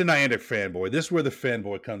 See, he's a Niantic fanboy. This is where the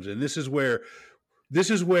fanboy comes in. This is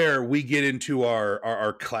where we get into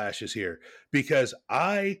our clashes here, because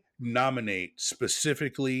I nominate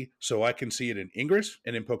specifically so I can see it in Ingress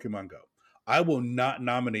and in Pokemon Go. I will not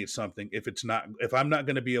nominate something if I'm not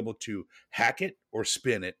going to be able to hack it or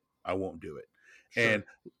spin it. I won't do it. Sure.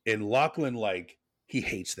 And Lachlan, like, he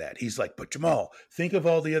hates that. He's like, but Jamal, think of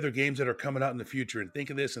all the other games that are coming out in the future, and think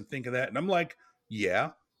of this and think of that. And I'm like, yeah,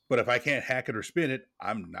 but if I can't hack it or spin it,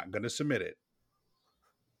 I'm not going to submit it.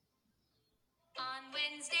 On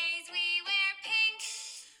Wednesdays we wear pink.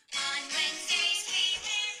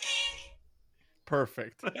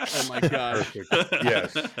 perfect. Oh my god. Perfect.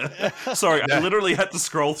 Yes. Sorry, I literally had to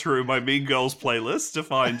scroll through my Mean Girls playlist to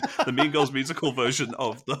find the Mean Girls musical version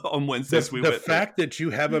of the on Wednesdays. The fact that you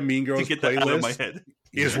have a Mean to Girls get that out of my playlist head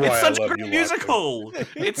is why it's I such a love great you, musical.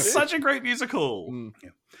 It's such a great musical.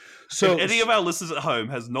 So if any of our listeners at home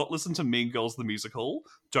has not listened to Mean Girls the musical,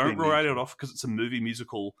 don't They need write to. it off because it's a movie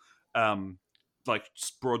musical, like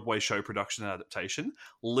Broadway show production adaptation.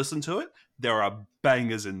 Listen to it. There are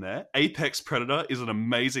bangers in there. Apex Predator is an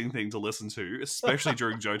amazing thing to listen to, especially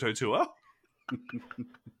during Johto tour.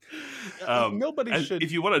 Nobody should.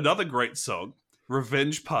 If you want another great song,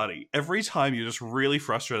 Revenge Party. Every time you're just really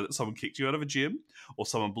frustrated that someone kicked you out of a gym or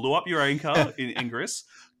someone blew up your anchor in Ingress,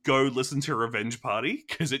 go listen to Revenge Party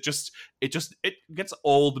because it gets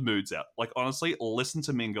all the moods out. Like honestly, listen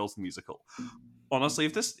to Mean Girls the musical. Honestly,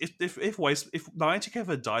 if Niantic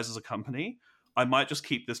ever dies as a company, I might just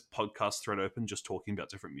keep this podcast thread open, just talking about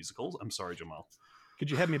different musicals. I'm sorry, Jamal. Could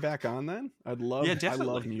you have me back on then? I'd love. Yeah, definitely.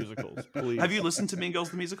 I love musicals. Please. Have you listened to Mean Girls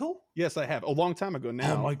the musical? Yes, I have. A long time ago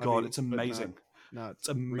now. Oh my god, I mean, it's amazing. Not It's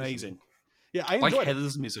amazing. Recently. Yeah, I Like enjoyed it.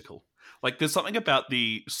 Heather's musical. Like there's something about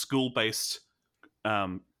the school-based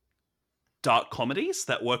dark comedies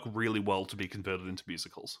that work really well to be converted into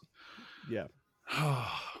musicals. Yeah.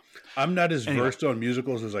 I'm not as Anyway. versed on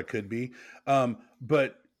musicals as I could be.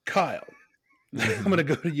 But Kyle, I'm going to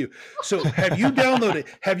go to you. So have you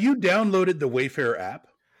downloaded the Wayfair app?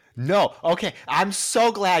 No. Okay. I'm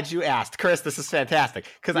so glad you asked. Chris, this is fantastic.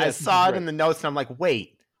 Because I Yes, saw it right. in the notes and I'm like,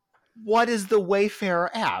 wait, what is the Wayfarer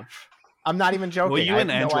app? I'm not even joking. Were you I an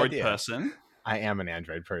have no Android idea. person? I am an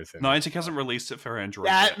Android person. Niantic hasn't released it for Android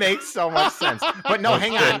That yet. makes so much sense. But no,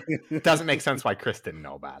 hang on. It doesn't make sense why Chris didn't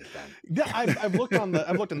know about it then. Yeah, I've looked on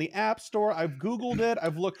the App Store. I've Googled it.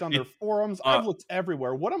 I've looked on their forums. I've looked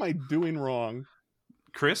everywhere. What am I doing wrong?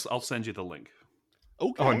 Chris, I'll send you the link.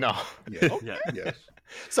 Okay. Oh no. Yeah. Yeah. Yes.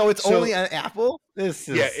 So it's only on Apple? This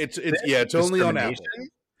is It's only on Apple. discrimination?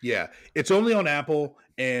 Yeah, it's only on Apple,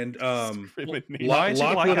 and Discrimination. Niantic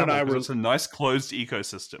Lachlan like and Apple I 'cause were. it's a nice closed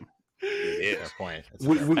ecosystem. It Fair is. point. That's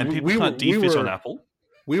We- fair we- point. And people can't defit on Apple.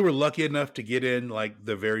 We were lucky enough to get in like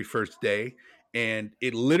the very first day, and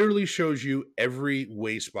it literally shows you every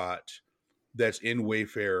way spot that's in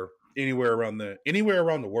Wayfair anywhere around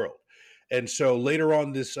the world. And so later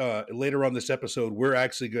on this episode, we're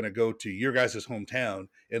actually going to go to your guys' hometown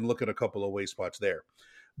and look at a couple of way spots there.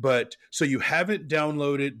 But so you haven't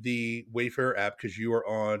downloaded the Wayfair app because you are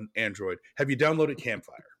on Android. Have you downloaded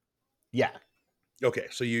Campfire? Yeah. Okay,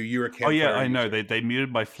 so you're a Campfire. Oh yeah, I know. user. They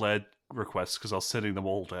muted my Flared requests because I was sending them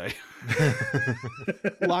all day.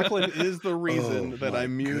 Lachlan is the reason Oh, that my I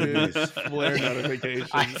muted goodness. Flare notifications.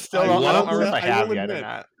 I still don't know if I have will yet or admit.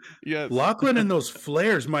 not. Yes. Lachlan and those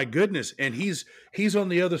flares, my goodness. And he's on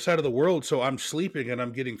the other side of the world, so I'm sleeping and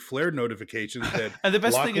I'm getting flare notifications that And the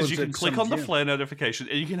best thing Lachlan's is you can at click some on the gym. Flare notification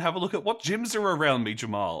and you can have a look at what gyms are around me,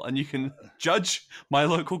 Jamal, and you can judge my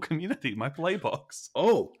local community, my play box.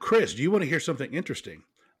 Oh, Chris, do you want to hear something interesting?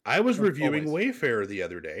 I was Oh, reviewing always. Wayfair the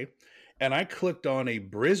other day, and I clicked on a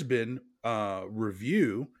Brisbane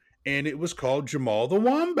review, and it was called Jamal the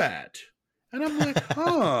Wombat. And I'm like,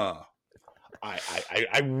 huh.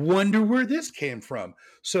 I wonder where this came from.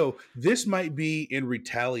 So this might be in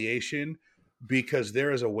retaliation because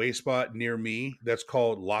there is a way spot near me that's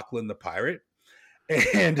called Lachlan the Pirate.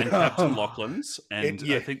 And Captain Laughlin's, and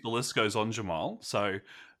yeah. I think the list goes on, Jamal. So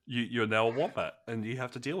you're now a wombat, and you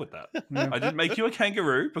have to deal with that. Yeah. I didn't make you a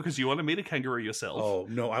kangaroo because you want to meet a kangaroo yourself. Oh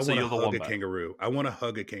no, I So want to you're the hug a wombat. kangaroo. I want to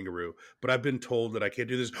hug a kangaroo, but I've been told that I can't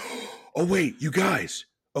do this. Oh wait, you guys.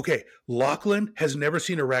 Okay, Lachlan has never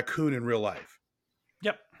seen a raccoon in real life.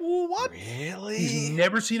 Yep. What? Really? He's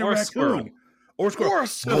never seen a Or a raccoon squirrel. or a squirrel. Or a What?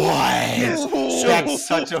 squirrel. Yes. That's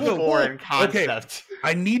such a so- foreign okay. concept.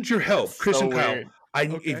 I need your help, That's Chris so and Kyle. weird.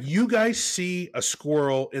 Okay. If you guys see a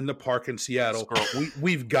squirrel in the park in Seattle, Squirrel.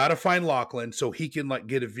 we've got to find Lachlan so he can like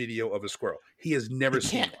get a video of a squirrel. He has never You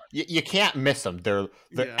seen can't, one. you can't miss them. They're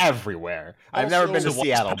Yeah. everywhere. I've never been to Also-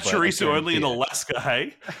 Seattle, but I Chorizo only in guarantee it. Alaska,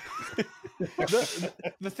 hey?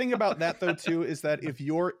 The thing about that though too is that if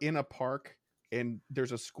you're in a park and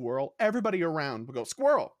there's a squirrel, everybody around will go,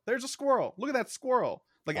 "Squirrel! There's a squirrel! Look at that squirrel!"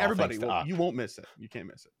 Like Oh, everybody, thanks to us. you won't miss it. You can't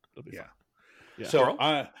miss it. It'll be Yeah. fine. Yeah. So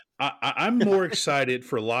Squirrel? I'm more excited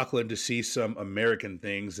for Lachlan to see some American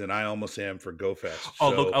things than I almost am for GoFest.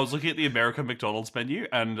 Oh, So- look, I was looking at the American McDonald's menu,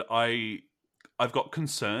 and I've got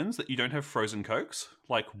concerns that you don't have frozen Cokes.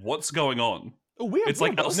 Like, what's going on? Oh, we have It's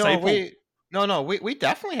like one of a those. staple. We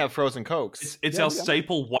definitely have frozen Cokes. It's Yeah, our we got-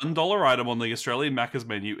 staple $1 item on the Australian Macca's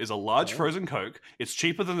menu is a large Oh. frozen Coke. It's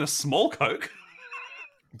cheaper than a small Coke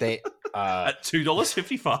They at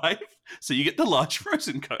 $2.55, so you get the large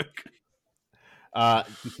frozen Coke.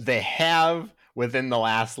 They have within the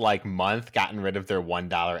last like month gotten rid of their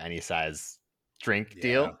 $1 any size drink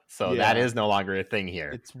deal, so that is no longer a thing here.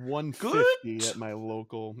 It's $1.50 at my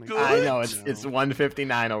local. Good. I know it's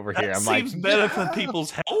 $1.59 over here. I'm seems like, better for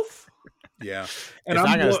people's health. Yeah, and it's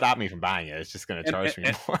not going to stop me from buying it. It's just going to charge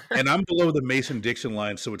me more. And I'm below the Mason-Dixon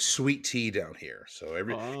line, so it's sweet tea down here. So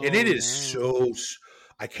and it is so.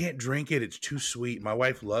 I can't drink it; it's too sweet. My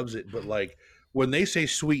wife loves it, but like when they say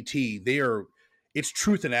sweet tea, it's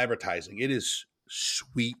truth in advertising. It is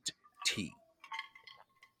sweet tea.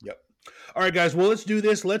 Yep. All right, guys. Well, let's do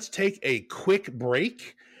this. Let's take a quick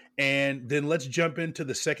break. And then let's jump into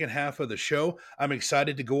the second half of the show. I'm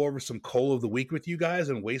excited to go over some Coal of the Week with you guys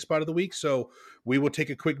and Waste Spot of the Week. So we will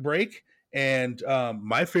take a quick break. And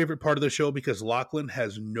my favorite part of the show, because Lachlan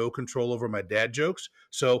has no control over my dad jokes.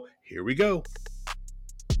 So here we go.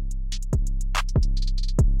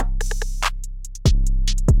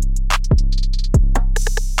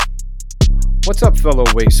 What's up, fellow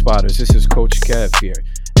Waste Spotters? This is Coach Kev here,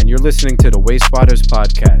 and you're listening to the Waste Spotters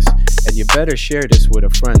podcast. And you better share this with a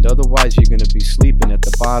friend, otherwise you're going to be sleeping at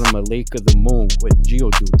the bottom of Lake of the Moon with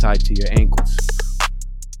Geodude tied to your ankles.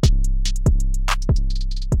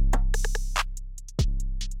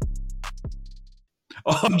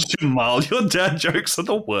 Oh, Jamal, your dad jokes are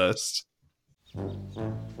the worst.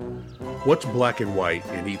 What's black and white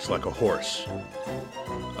and eats like a horse?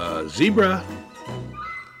 Zebra.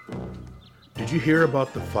 Did you hear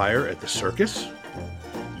about the fire at the circus?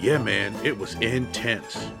 Yeah, man, it was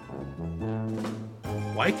intense.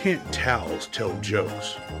 Why can't towels tell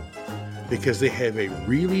jokes? Because they have a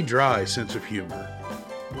really dry sense of humor.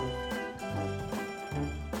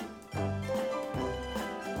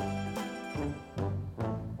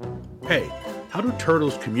 Hey, how do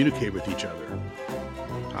turtles communicate with each other?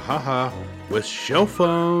 With shell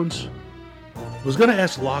phones. I was gonna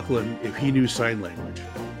ask Lachlan if he knew sign language.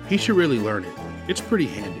 He should really learn it. It's pretty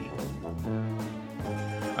handy.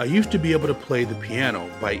 I used to be able to play the piano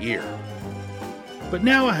by ear, but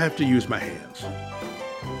now I have to use my hands.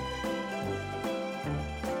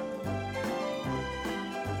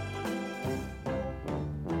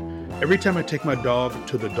 Every time I take my dog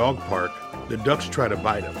to the dog park, the ducks try to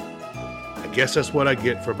bite him. I guess that's what I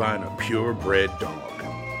get for buying a purebred dog.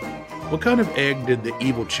 What kind of egg did the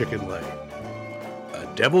evil chicken lay? A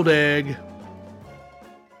deviled egg.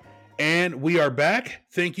 And we are back.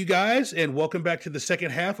 Thank you guys, and welcome back to the second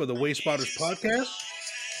half of the Waste Spotters podcast.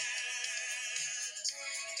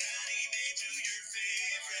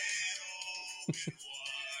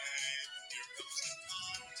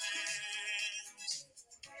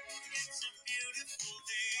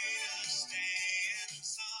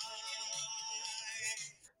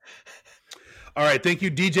 All right, thank you,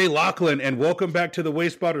 DJ Lachlan, and welcome back to the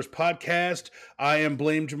Waste Spotters podcast. I am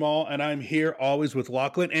Blame Jamal, and I'm here always with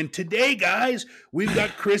Lachlan. And today, guys, we've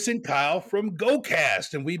got Chris and Kyle from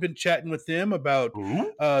BroCast, and we've been chatting with them about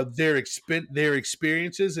their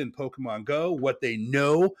experiences in Pokemon Go, what they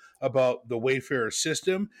know about the Wayfarer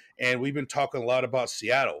system, and we've been talking a lot about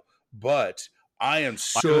Seattle. But I have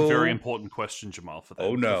a very important question, Jamal, for them.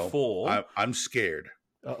 Oh, no. I'm scared.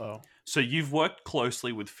 Uh-oh. So you've worked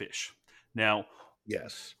closely with Fish. Now,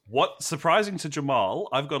 yes. What's surprising to Jamal,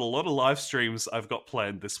 I've got a lot of live streams I've got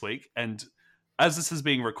planned this week, and as this is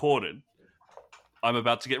being recorded, I'm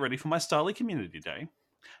about to get ready for my Starly Community Day,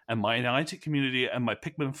 and my Niantic Community and my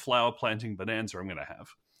Pikmin Flower Planting Bonanza I'm going to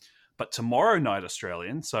have. But tomorrow night,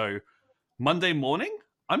 Australian, so Monday morning,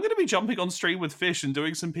 I'm going to be jumping on stream with Fish and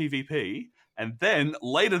doing some PvP, and then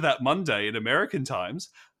later that Monday in American times,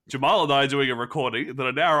 Jamal and I are doing a recording, then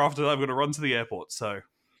an hour after that I'm going to run to the airport, so...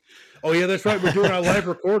 Oh, yeah, that's right. We're doing our live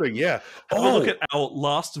recording. Yeah. Oh, look at our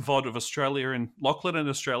last VOD of Australia and Lachlan in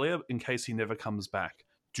Australia in case he never comes back.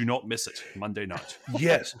 Do not miss it. Monday night.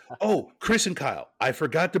 Yes. Oh, Chris and Kyle, I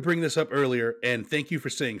forgot to bring this up earlier, and thank you for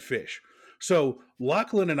saying Fish. So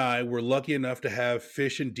Lachlan and I were lucky enough to have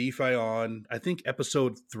Fish and DeFi on, I think,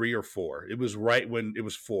 episode 3 or 4. It was right when it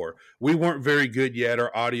was 4. We weren't very good yet.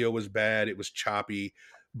 Our audio was bad. It was choppy.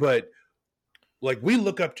 But, like, we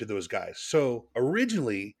look up to those guys. So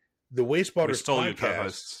originally... the Waste Spotters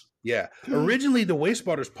podcast. Yeah. Originally, the Waste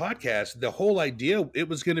Spotters podcast, the whole idea, it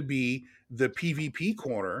was going to be the PvP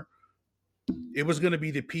corner. It was going to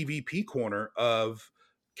be the PvP corner of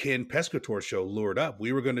Ken Pescator's show, Lured Up.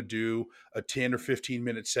 We were going to do a 10 or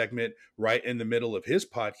 15-minute segment right in the middle of his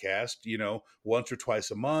podcast, once or twice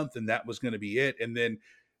a month, and that was going to be it. And then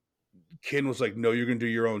Ken was like, no, you're going to do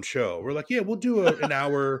your own show. We're like, yeah, we'll do an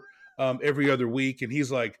hour every other week. And he's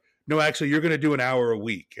like, no, actually, you're going to do an hour a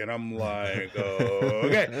week. And I'm like, oh,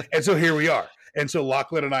 okay. And so here we are. And so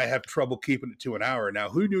Lachlan and I have trouble keeping it to an hour. Now,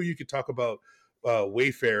 who knew you could talk about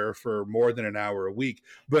wayfarer for more than an hour a week.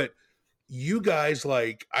 But you guys,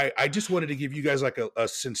 like, I just wanted to give you guys like a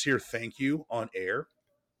sincere thank you on air,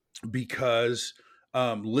 because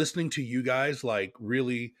listening to you guys like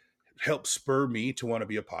really helped spur me to want to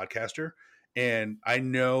be a podcaster. And I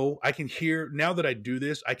know I can hear, now that I do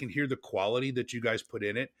this, I can hear the quality that you guys put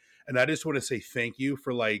in it. And I just want to say thank you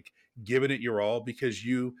for like giving it your all, because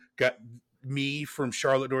you got me from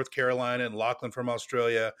Charlotte, North Carolina, and Lachlan from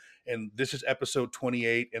Australia. And this is episode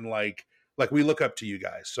 28. And like we look up to you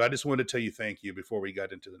guys. So I just wanted to tell you thank you before we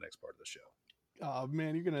got into the next part of the show. Oh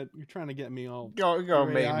man, you're trying to get me all Go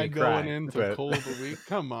make me going cry. into but- Call of the Week.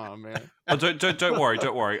 Come on, man. Oh,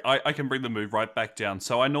 don't worry. I can bring the mood right back down.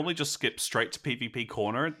 So I normally just skip straight to PvP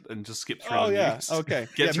Corner and just skip through Oh the yeah, news. okay.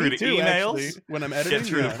 Get Yeah, through me to too, emails, actually, when I'm editing. Get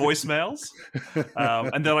through yeah. to voicemails,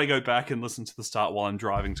 and then I go back and listen to the start while I'm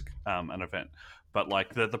driving to an event. But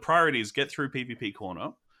like the priority is get through PvP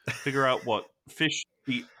Corner, figure out what Fish,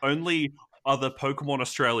 the only other Pokemon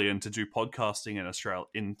Australian to do podcasting in Australia,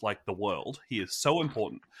 in like the world. He is so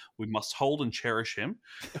important. We must hold and cherish him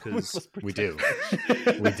because We do.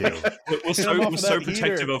 We do. we're Get him off so of so that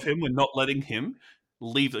protective heater. of him. We're not letting him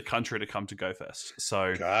leave the country to come to GoFest.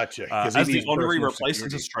 So Gotcha. 'Cause he as the needs honorary personal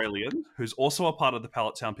replacement security. Australian, who's also a part of the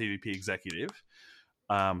Pallet Town PvP executive,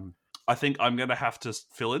 I think I'm going to have to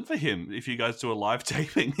fill in for him if you guys do a live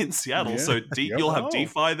taping in Seattle. Yeah. So Yep. you'll have Oh.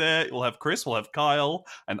 DeFi there, you'll have Chris, we'll have Kyle,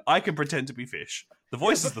 and I can pretend to be Fish. The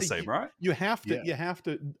voice Yeah, is but the same, right? You have to. Yeah. You have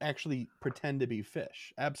to actually pretend to be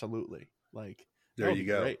Fish. Absolutely. Like There that would you be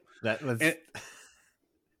go. great. And-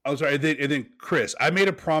 I'm sorry. And then, Chris, I made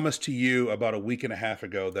a promise to you about a week and a half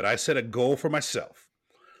ago that I set a goal for myself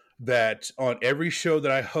that on every show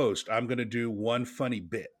that I host, I'm going to do one funny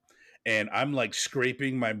bit. And I'm like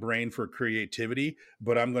scraping my brain for creativity,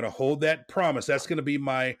 but I'm going to hold that promise. That's going to be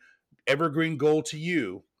my evergreen goal to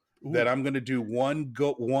you, that I'm going to do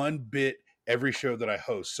one bit every show that I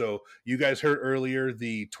host. So you guys heard earlier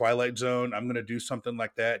the Twilight Zone. I'm going to do something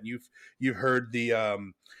like that. And you've heard the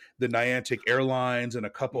Niantic Airlines and a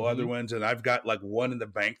couple other ones, and I've got like one in the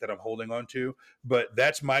bank that I'm holding on to. But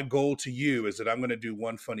that's my goal to you, is that I'm going to do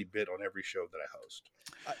one funny bit on every show that I host.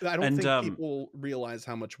 I don't And, think people realize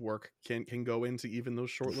how much work can go into even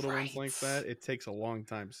those short little ones like Right. that. It takes a long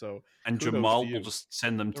time. So And kudos Jamal to you. will just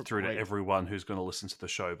send them They're through great. to everyone who's going to listen to the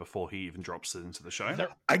show before he even drops it into the show.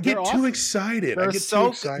 I get They're too awesome. excited. I They're get so too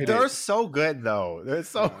excited. they're so good though. They're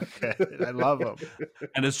so good. I love them.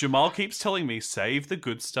 And as Jamal keeps telling me, save the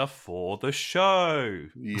good stuff for the show.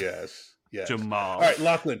 Yes. Yes. Jamal. All right,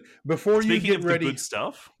 Lachlan, before Speaking you of get ready. the good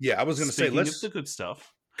stuff, Yeah, I was going to say, speaking let's of the good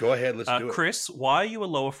stuff, go ahead. Let's do it. Chris, why are you a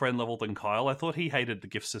lower friend level than Kyle? I thought he hated the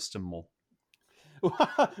gift system more.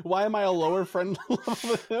 why am I a lower friend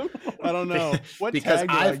level than him? I don't know. What Because tag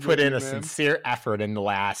did I I've put give in you, a man? sincere effort in the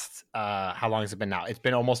last how long has it been now? It's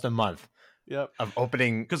been almost a month Yep. of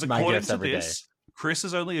opening Because my according gifts to every day. this, Chris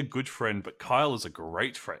is only a good friend, but Kyle is a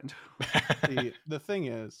great friend. The thing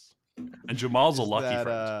is, And Jamal's a Is lucky that,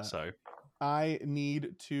 friend. So I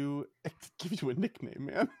need to give you a nickname,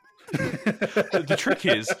 man. the trick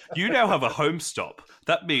is, you now have a home stop.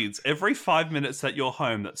 That means every 5 minutes that you're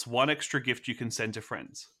home, that's one extra gift you can send to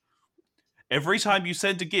friends. Every time you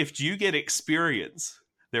send a gift, you get experience.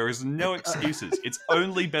 There is no excuses. It's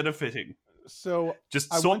only benefiting. So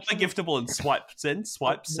Just I sort want the you to- giftable and swipe send,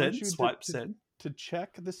 swipe want send, you to- swipe to- send. to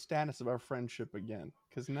check the status of our friendship again,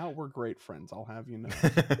 because now we're great friends. I'll have you know.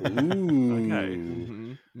 Ooh. Okay.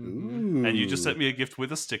 Mhm, mhm. Ooh. And you just sent me a gift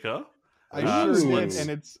with a sticker. I Ooh. sure did, let's- and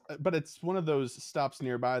it's one of those stops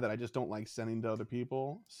nearby that I just don't like sending to other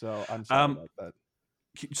people. So I'm sorry about that.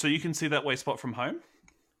 So you can see that way spot from home?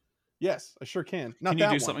 Yes, I sure can. Not Can you that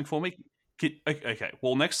do one. something for me? Okay.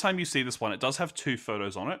 Well, next time you see this one, it does have 2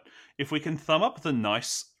 photos on it. If we can thumb up the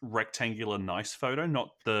nice rectangular nice photo,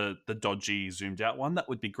 not the dodgy zoomed out one, that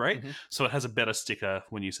would be great. Mhm. So it has a better sticker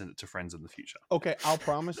when you send it to friends in the future. Okay, I'll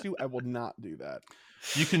promise you, I will not do that.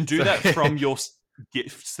 You can do that from your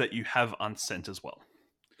gifts that you have unsent as well.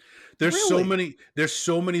 There's Really?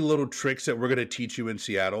 so many little tricks that we're going to teach you in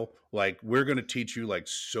Seattle. Like, we're going to teach you like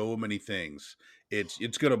so many things.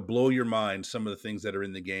 It's going to blow your mind, some of the things that are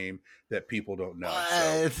in the game that people don't know.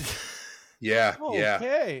 So, What? yeah.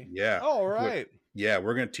 Okay. Yeah. All right. Yeah,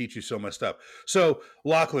 we're going to teach you so much stuff. So,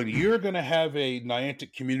 Lachlan, you're going to have a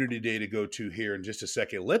Niantic Community Day to go to here in just a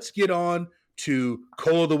second. Let's get on to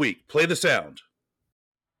Call of the Week. Play the sound.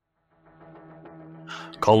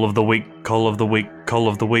 Call of the week, call of the week, call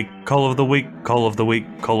of the week, call of the week, call of the week,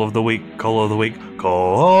 call of the week, call of the week,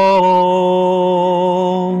 call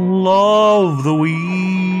of the week.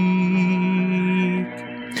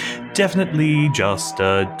 Definitely just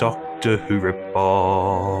a doctor Doctor Who ripoff.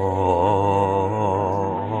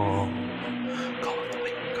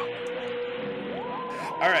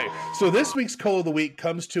 All right. So this week's Call of the Week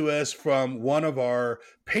comes to us from one of our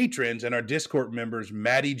patrons and our Discord members,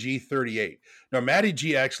 Maddie G38. Now, Maddie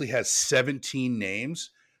G actually has 17 names.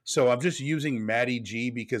 So I'm just using Maddie G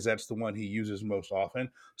because that's the one he uses most often.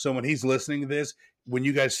 So when he's listening to this, when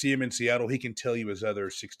you guys see him in Seattle, he can tell you his other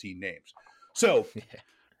 16 names. So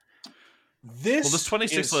there's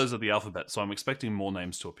 26 letters of the alphabet, so I'm expecting more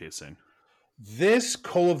names to appear soon. This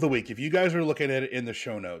Call of the Week, if you guys are looking at it in the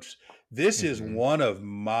show notes, this is one of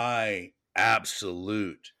my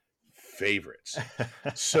absolute favorites.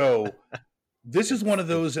 So this is one of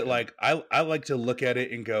those that like I like to look at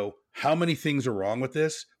it and go, how many things are wrong with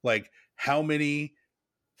this? Like how many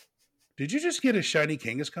did you just get a shiny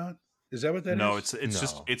Kangaskhan? Is that what that is? No,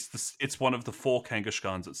 it's one of the 4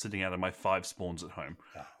 Kangaskhan's that's sitting out of my 5 spawns at home.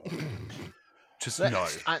 Oh. Just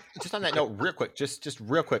on that note, just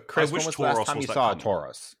real quick, Chris, when was the last time you saw a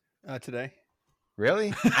Tauros? Today.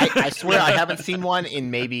 Really? I swear I haven't seen one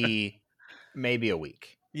in maybe a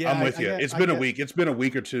week. Yeah, I'm with you. It's been a week. It's been a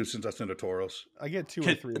week or two since I sent a Tauros. I get 2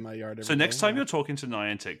 or 3 in my yard. So next time you're talking to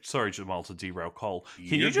Niantic, sorry Jamal to derail Cole,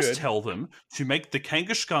 can you just tell them to make the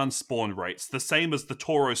Kangaskhan spawn rates the same as the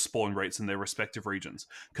Tauros spawn rates in their respective regions?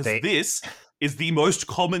 Because this is the most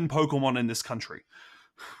common Pokemon in this country.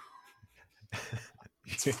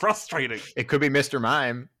 It's frustrating. It could be Mr.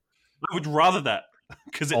 Mime. I would rather that.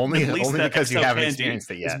 Because only because you haven't experienced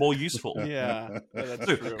it yet. Is more useful. Yeah, that's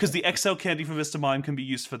true. Because the XL candy for Mr. Mime can be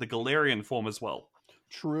used for the Galarian form as well.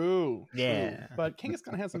 True. Yeah. But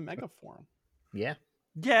Kangaskhan has a mega form. Yeah.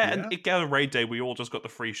 Yeah, and it got a raid day. We all just got the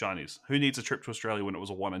free shinies. Who needs a trip to Australia when it was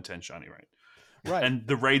a 1 in 10 shiny raid? Right. And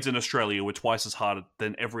the raids in Australia were twice as hard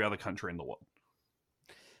than every other country in the world.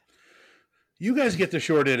 You guys get the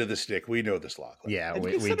short end of the stick. We know this, Lachlan. Yeah,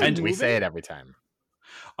 we say it every time.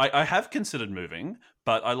 I have considered moving,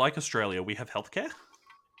 but I like Australia. We have healthcare.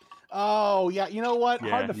 Oh, yeah. You know what?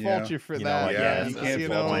 Hard to fault you for that. Yeah, you can't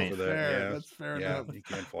fault me for that. Fair. Yeah. That's fair enough. You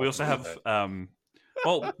can't fault We also have that.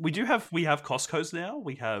 well, we have Costco's now.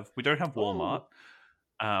 We don't have Walmart.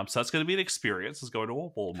 So that's going to be an experience. Is going to a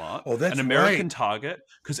Walmart. Oh, that's an American right. Target,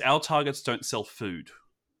 because our Targets don't sell food.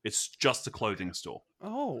 It's just a clothing store.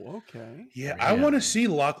 Oh, okay. Yeah, I want to see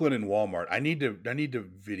Lachlan in Walmart. I need to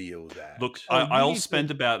video that. Look, I'll spend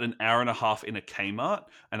about an hour and a half in a Kmart,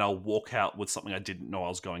 and I'll walk out with something I didn't know I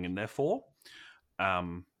was going in there for.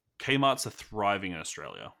 Kmarts are thriving in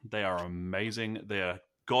Australia. They are amazing. They are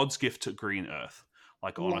God's gift to Green Earth.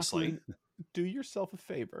 Like, honestly. Lachlan, do yourself a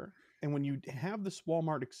favor, and when you have this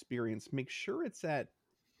Walmart experience, make sure it's at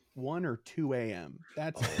 1 or 2 a.m.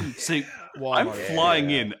 That's peak. See, Walmart. I'm flying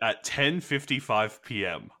in at 10:55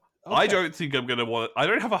 p.m. Okay. I don't think I'm going to want... I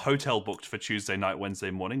don't have a hotel booked for Tuesday night,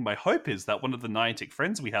 Wednesday morning. My hope is that one of the Niantic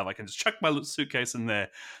friends we have, I can just chuck my little suitcase in their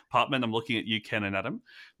apartment. I'm looking at you, Ken and Adam.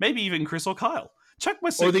 Maybe even Chris or Kyle. Chuck my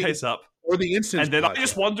suitcase up. Or the instance. And then I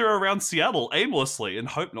just wander around Seattle aimlessly and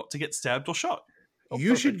hope not to get stabbed or shot.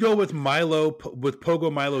 You should go with Milo, with Pogo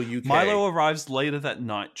Milo UK. Milo arrives later that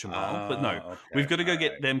night, Jamal. But no, okay. we've got to go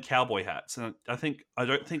get them cowboy hats. And I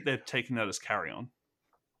don't think they're taking that as carry-on.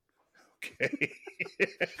 Okay.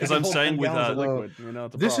 Because I'm staying with liquid,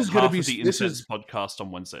 this is going to be the Incense podcast on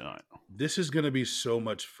Wednesday night. This is going to be so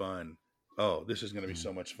much fun. Oh, this is going to be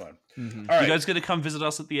so much fun. Mm-hmm. All right. You guys going to come visit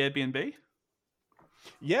us at the Airbnb?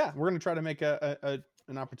 Yeah, we're going to try to make an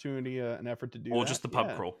opportunity, an effort to do or that. Just the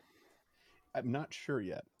pub crawl? I'm not sure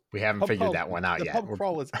yet. We haven't figured that one out the yet. The pub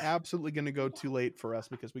crawl is absolutely going to go too late for us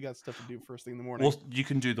because we got stuff to do first thing in the morning. Well, you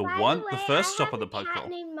can do the first stop of the pub crawl.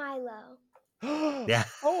 Named Milo. Yeah.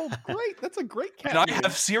 Oh, great! That's a great cat. And I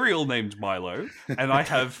have cereal named Milo, and I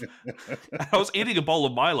was eating a bowl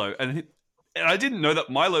of Milo, and I didn't know that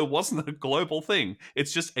Milo wasn't a global thing.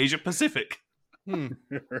 It's just Asia Pacific. Right.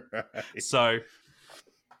 So.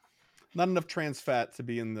 Not enough trans fat to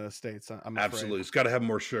be in the States. I'm afraid. Absolutely. It's got to have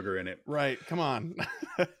more sugar in it. Right. Come on.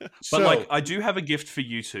 But I do have a gift for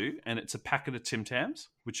you two, and it's a packet of Tim Tams,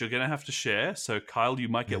 which you're going to have to share. So, Kyle, you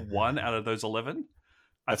might get 1 out of those 11.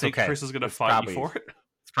 I think okay. Chris is going to fight you for it.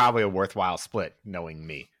 It's probably a worthwhile split, knowing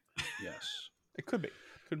me. Yes. It could be.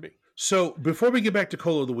 Could be. So, before we get back to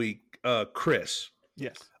Call of the Week, Chris.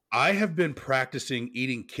 Yes. I have been practicing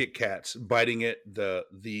eating Kit Kats, biting it the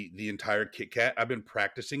entire Kit Kat. I've been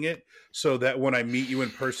practicing it so that when I meet you in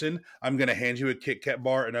person, I'm going to hand you a Kit Kat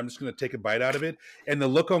bar and I'm just going to take a bite out of it. And the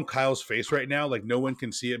look on Kyle's face right now, like no one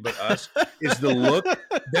can see it but us, is the look.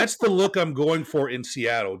 That's the look I'm going for in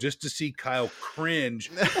Seattle, just to see Kyle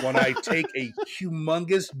cringe when I take a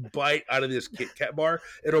humongous bite out of this Kit Kat bar.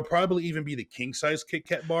 It'll probably even be the king size Kit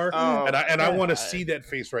Kat bar, and I want to see that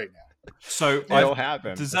face right now. So It'll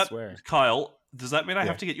happen. Does I that, swear. Kyle? Does that mean I Yeah.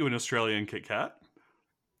 have to get you an Australian Kit Kat?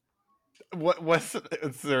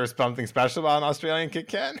 Is there something special about an Australian Kit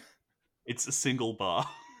Kat? It's a single bar.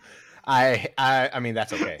 I mean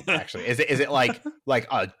that's okay actually. Is it like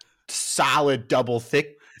a solid double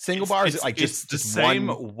thick single bar? Or is it like it's just the just same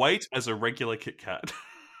one? weight as a regular Kit Kat,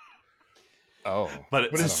 Oh, but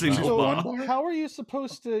it's But a it's single just bar. one bar? How are you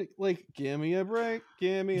supposed to like? Give me a break.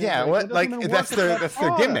 Give me a yeah. break. What It doesn't like even that's work their with that's that their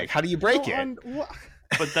product. gimmick? How do you break No, it?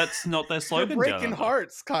 But that's not their They're slogan. breaking down under.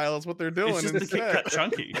 hearts, Kyle. Is what they're doing. It's just the Kit instead. Kat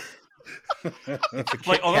Chunky. It's a Kit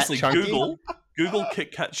Like Kat honestly, chunky? Google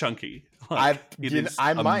Kit Kat Chunky. Like, it is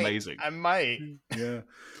amazing. I might. Yeah.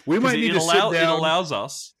 We might need It, to sit it down. allows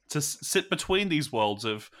us to sit between these worlds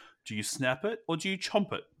of do you snap it or do you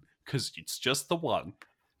chomp it? Because it's just the one.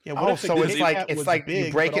 Yeah, Oh, if the so Kit it's Kat like was you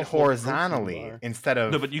big, break but it also a protein horizontally bar? instead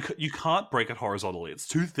of. No, but you can't break it horizontally. It's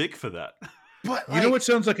too thick for that. But You know what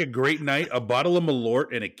sounds like a great night? A bottle of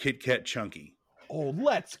Malort and a Kit Kat Chunky. Oh,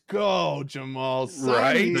 let's go, Jamal. Sign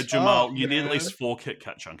Right? me But Jamal, up, you need at man. least 4 Kit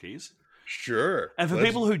Kat Chunkies. Sure. And for Let's-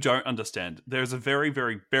 people who don't understand, there's a very,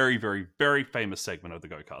 very, very, very, very famous segment of the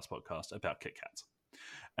GoCast podcast about Kit Kats.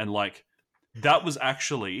 And like, that was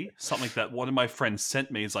actually something that one of my friends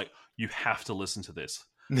sent me. Is like, you have to listen to this.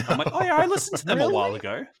 No. I'm like, oh yeah, I listened to them a while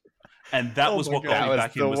ago. And that Oh was my what God. got That me was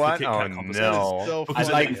back the in was the one? Kit Oh, Kat conversation. no. So Because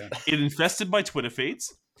funny. it infested my Twitter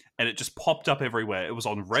feeds and it just popped up everywhere. It was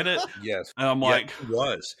on Reddit. Yes. And I'm Yeah, like, it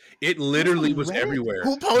was. It literally was Reddit? everywhere.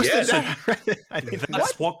 Who posted Yes. that? I need to-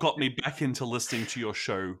 that's what got me back into listening to your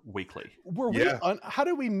show weekly. Were we? Yeah. How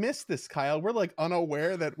did we miss this, Kyle? We're like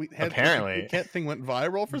unaware that we had Apparently. the Kit Kat thing went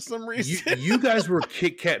viral for some reason. You guys were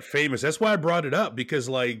Kit Kat famous. That's why I brought it up because,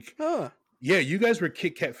 like, Huh. yeah, you guys were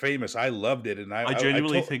Kit Kat famous. I loved it, and I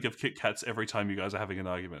genuinely told- think of Kit Kats every time you guys are having an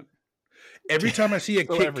argument. every time I see a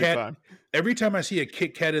So Kit every Kat, time. every time I see a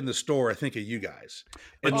Kit Kat in the store, I think of you guys.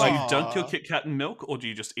 But And do you like, dunk your Aw. Kit Kat in milk or do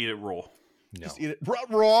you just eat it raw? No. Just eat it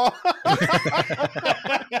raw.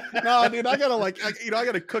 No, dude, I gotta I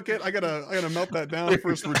gotta cook it. I gotta melt that down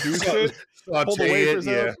first, reduce it, pull the saute it, wafers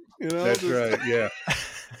yeah. out. You know, That's just- right. Yeah.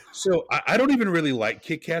 So I don't even really like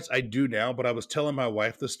Kit Kats. I do now, but I was telling my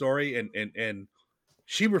wife the story, and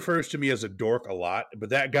she refers to me as a dork a lot, but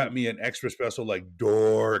that got me an extra special like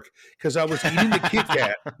dork because I was eating the Kit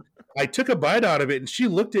Kat. I took a bite out of it, and she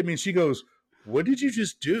looked at me and she goes, "What did you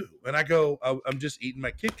just do?" And I go, "I'm just eating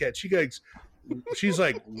my Kit Kat." She's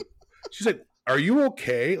like, "Are you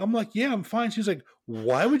okay?" I'm like, "Yeah, I'm fine." She's like,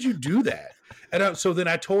 "Why would you do that?" And so then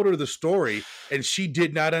I told her the story, and she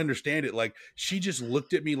did not understand it. Like, she just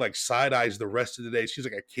looked at me like side eyes the rest of the day. She's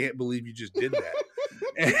like, "I can't believe you just did that."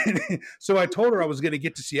 And so I told her I was going to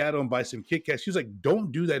get to Seattle and buy some Kit Kats. She was like,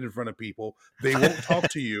 "Don't do that in front of people. They won't talk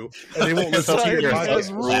to you, and they won't listen to Sorry, your it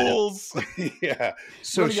has podcast." rules. Yeah.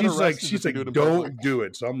 So gonna get she's like, arrested if you do it in "Don't public." do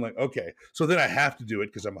it." So I'm like, "Okay." So then I have to do it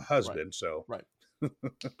because I'm a husband. So Right. Oh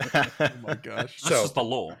my gosh. That's So- just the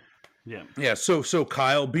law. Yeah. yeah. So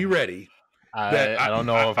Kyle, be ready. That I don't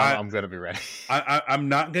know if I- I'm going to be ready. I'm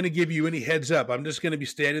not going to give you any heads up. I'm just going to be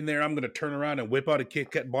standing there. I'm going to turn around and whip out a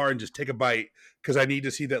Kit Kat bar and just take a bite because I need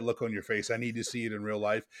to see that look on your face. I need to see it in real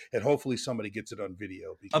life, and hopefully somebody gets it on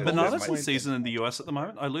video. Are Because bananas that in might- season in the US at the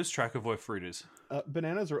moment? I lose track of where fruit is.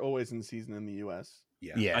 Bananas are always in season in the U.S.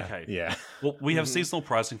 Yeah. Yeah. Okay. Yeah. Well, we have Mhm. seasonal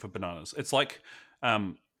pricing for bananas. It's like,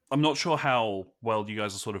 I'm not sure how well you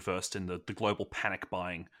guys are sort of versed in the global panic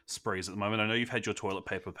buying sprees at the moment. I know you've had your toilet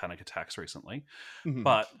paper panic attacks recently, Mhm.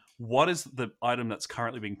 but what is the item that's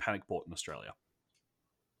currently being panic bought in Australia?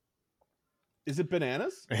 Is it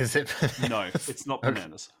bananas? Is it? No, it's not Okay.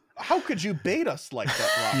 bananas. How could you bait us like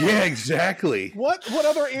that, Rob? Yeah, exactly. What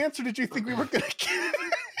other answer did you think we were gonna get?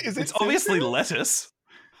 Is it It's obviously citrus? lettuce.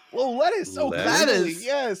 Well, lettuce. Oh, Lettuce? clearly,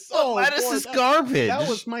 yes. Oh, lettuce boy, is that- garbage. That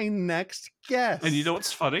was my next guess. And you know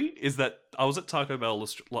what's funny is that I was at Taco Bell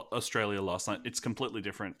Australia last night. It's completely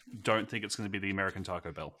different. Don't think it's going to be the American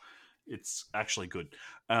Taco Bell. It's actually good.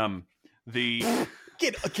 The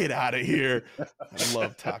get out of here. I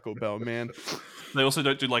love Taco Bell, man. they also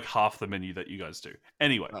don't do like half the menu that you guys do.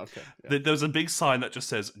 Anyway, Okay. yeah. there's a big sign that just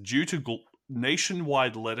says, due to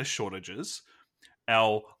nationwide lettuce shortages,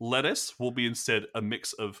 our lettuce will be instead a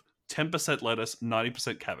mix of 10% lettuce,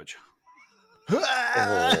 90% cabbage.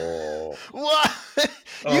 Oh, What?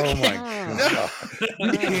 oh my can't- god!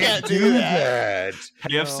 You You can't do that.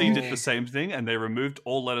 KFC did No. the same thing, and they removed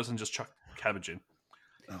all lettuce and just chucked cabbage in.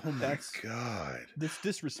 Oh my That's- god! This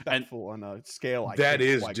disrespectful on a scale. I That can't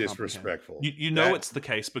is quite comprehend. disrespectful. You know That- it's the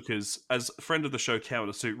case because, as a friend of the show, Cow in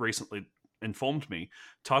a Suit, recently informed me,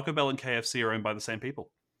 Taco Bell and KFC are owned by the same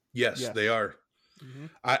people. Yes, Yes. they are.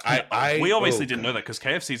 We obviously didn't know that because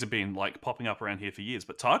KFCs have been like popping up around here for years,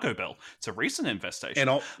 but Taco Bell, it's a recent infestation.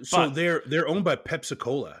 And so they're owned by Pepsi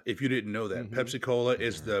Cola. If you didn't know that, Pepsi Cola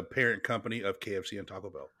is the parent company of KFC and Taco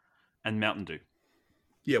Bell and Mountain Dew.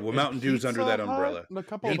 Yeah, well, Mountain Dew's under that umbrella. And a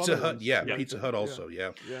couple Pizza of other Hut, ones. yeah, Pizza Hut also,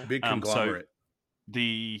 yeah. Yeah. Big conglomerate. So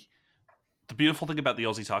the beautiful thing about the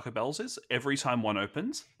Aussie Taco Bells is every time one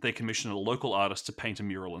opens, they commission a local artist to paint a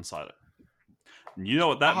mural inside it. And you know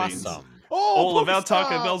what that means? All of our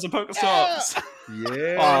Taco Bells are Pokestops.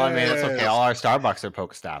 Yeah. Well, I mean, it's okay. All our Starbucks are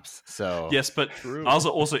Pokestops. So Yes, but ours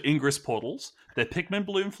are also Ingress portals. They're Pikmin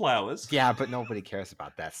bloom flowers. yeah, but nobody cares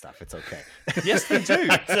about that stuff. It's okay. Yes, they do.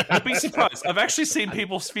 You'll be surprised. I've actually seen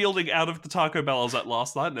people fielding out of the Taco Bell I was at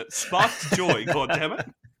last night, and it sparked joy. God damn it!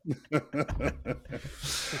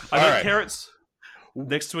 I don't care. It's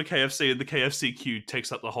next to a KFC, and the KFC queue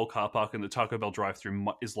takes up the whole car park, and the Taco Bell drive-thru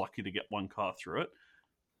is lucky to get one car through it.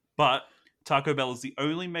 But Taco Bell is the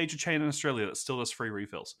only major chain in Australia that still does free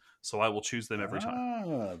refills, so I will choose them every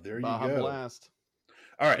time. There you Baja go. Blast.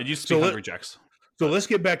 All right. And you speak Hungry Jacks. So let's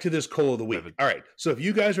get back to this Coal of the Week. All right. So if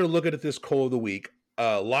you guys are looking at this Coal of the Week,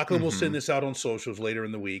 Lachlan will send this out on socials later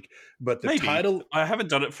in the week. But the title... I haven't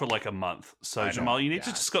done it for like a month. So, Jamal, you need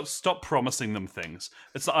to just stop promising them things.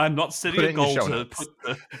 I'm not setting a goal to put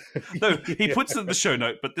the... No, he puts it in the show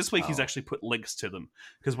note, but this week he's actually put links to them.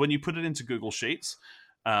 Because when you put it into Google Sheets,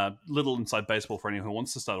 little inside baseball for anyone who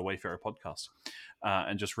wants to start a Wayfarer podcast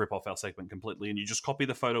and just rip off our segment completely, and you just copy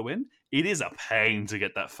the photo in, it is a pain to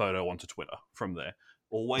get that photo onto Twitter from there.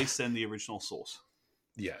 Always send the original source.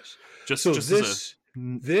 Yes. This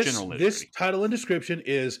title and description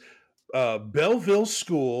is Belleville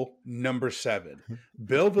School number 7.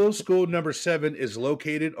 Belleville School number 7 is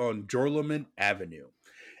located on Jorlaman Avenue.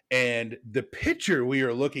 And the picture we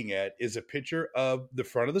are looking at is a picture of the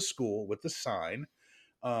front of the school with the sign.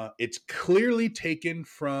 It's clearly taken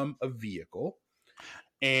from a vehicle.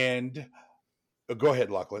 And go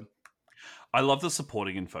ahead, Lachlan. I love the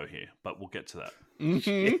supporting info here, but we'll get to that.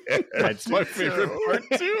 That's my favorite part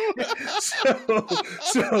too.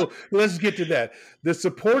 so let's get to that. The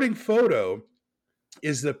supporting photo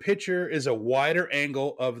is a wider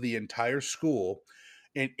angle of the entire school.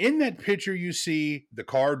 And in that picture, you see the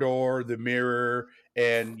car door, the mirror,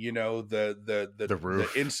 and the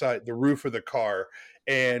roof, the inside, the roof of the car.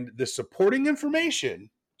 And the supporting information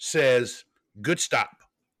says, "Good stop."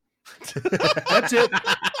 That's it.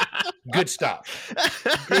 Good stop.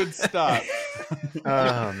 Good stop.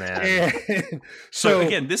 Oh man. So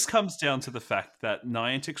again, this comes down to the fact that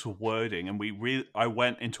Niantic's wording, and I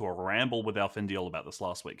went into a ramble with Alfindiel about this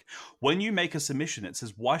last week. When you make a submission, it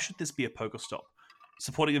says, "Why should this be a Pokestop?"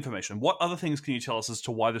 Supporting information. What other things can you tell us as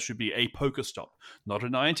to why this should be a Pokestop? Not a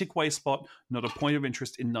Niantic way spot, not a point of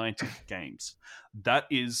interest in Niantic games. That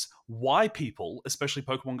is why people, especially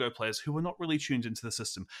Pokemon Go players who are not really tuned into the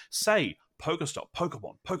system, say Pokestop,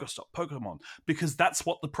 Pokemon, Pokestop, Pokemon, because that's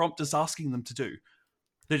what the prompt is asking them to do.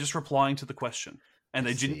 They're just replying to the question. And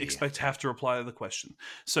they didn't expect to have to reply to the question.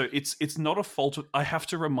 So it's not a fault. I have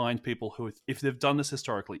to remind people who, if they've done this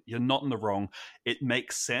historically, you're not in the wrong. It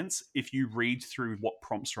makes sense if you read through what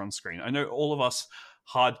prompts are on screen. I know all of us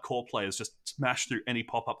hardcore players just smash through any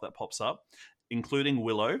pop-up that pops up, including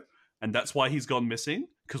Willow. And that's why he's gone missing,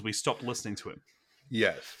 because we stopped listening to him.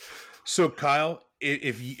 Yes. So Kyle,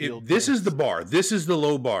 if this is the bar, this is the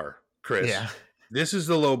low bar, Chris. Yeah. This is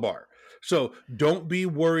the low bar. So don't be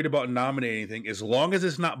worried about nominating anything. As long as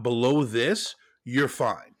it's not below this, you're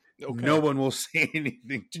fine. Okay. No one will say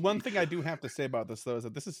anything to One you. thing I do have to say about this, though, is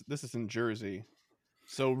that this is in Jersey.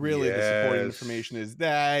 So really the supporting information is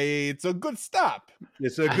that it's a good stop.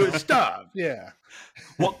 It's a good stop, yeah.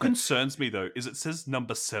 What concerns me, though, is it says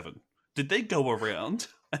number 7. Did they go around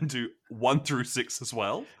and do 1 through 6 as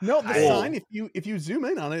well? No, the sign, if you zoom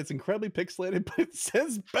in on it, it's incredibly pixelated, but it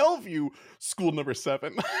says Bellevue School number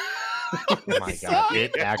 7. Oh my god,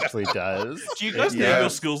 it actually does. Do you guys name your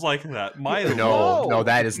schools like that? No,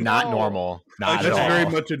 that is not normal. Not That's at all.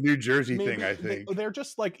 very much a New Jersey thing, I think. They're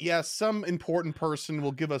just like, some important person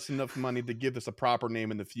will give us enough money to give us a proper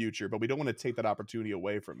name in the future, but we don't want to take that opportunity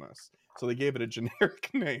away from us. So they gave it a generic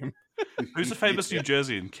name. Who's a famous New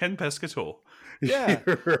Jerseyan? Ken Pescator. Yeah.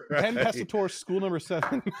 Right. Ken Pescator, School number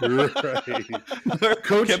 7. Right.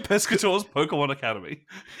 Coach Ken Pescator's Pokemon Academy.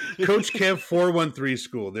 Coach Kev 413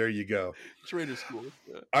 School. There you go. Trader School.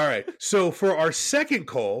 Yeah. All right. So for our second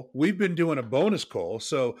call, we've been doing a bonus call.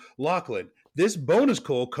 So Lachlan, this bonus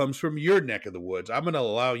call comes from your neck of the woods. I'm going to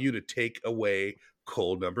allow you to take away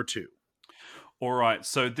call number 2. All right.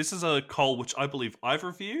 So this is a call which I believe I've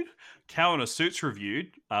reviewed. Cowan Suits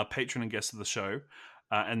reviewed, patron and guest of the show.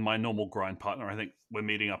 and my normal grind partner. I think we're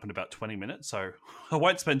meeting up in about 20 minutes, so I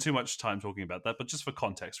won't spend too much time talking about that, but just for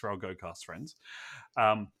context for our GoCast friends.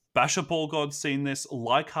 Basher Borgod's seen this,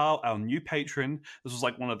 Lykar, our new patron. This was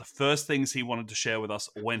like one of the first things he wanted to share with us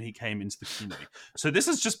when he came into the community. So this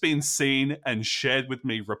has just been seen and shared with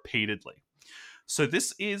me repeatedly. So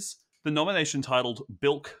this is the nomination titled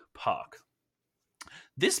Bilk Park.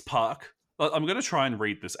 This park, I'm going to try and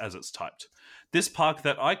read this as it's typed. This park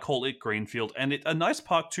that I call it Greenfield, and a nice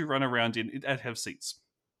park to run around in. It have seats.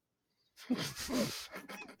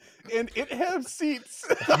 And it have seats.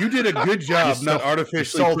 You did a good job not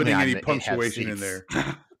artificially sold putting me on any it have punctuation in seats.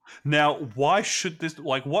 there. Now, why should this,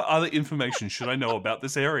 like, what other information should I know about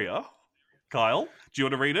this area? Kyle, do you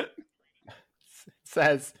want to read it?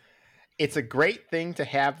 Says, it's a great thing to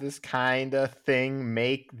have this kind of thing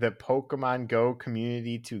make the Pokemon Go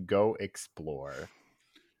community to go explore.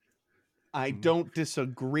 I don't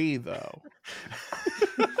disagree, though.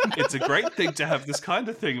 It's a great thing to have this kind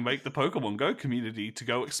of thing make the Pokemon Go community to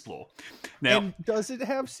go explore. Now, And does it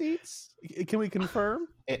have seats? Can we confirm?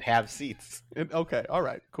 It have seats. Okay, all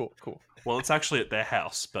right, cool. well, it's actually at their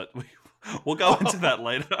house, but we'll go into that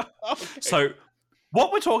later. Okay. So,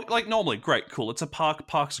 what we're talking, like, normally, great, cool. It's a park.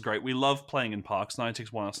 Parks are great. We love playing in parks.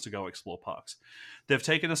 Niantics want us to go explore parks. They've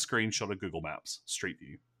taken a screenshot of Google Maps, Street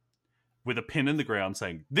View, with a pin in the ground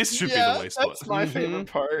saying, this should be the way spot. That's my favorite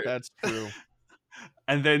part. That's true.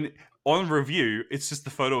 And then on review, it's just the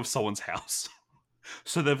photo of someone's house.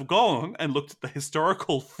 So they've gone and looked at the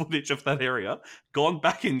historical footage of that area, gone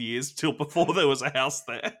back in years till before there was a house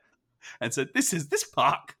there, and said, this is this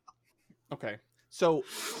park. Okay, so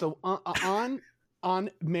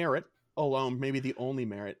on merit alone, maybe the only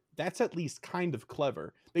merit, that's at least kind of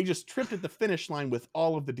clever. They just tripped at the finish line with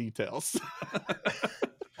all of the details.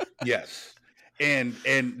 Yes. And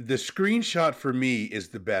the screenshot for me is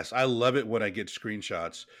the best. I love it when I get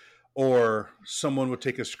screenshots, or someone would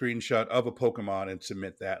take a screenshot of a Pokemon and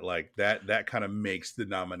submit that. Like that kind of makes the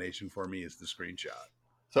nomination for me is the screenshot.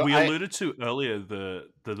 So We alluded to earlier the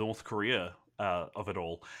North Korea of it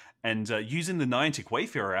all, and using the Niantic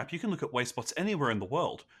Wayfarer app, you can look at way spots anywhere in the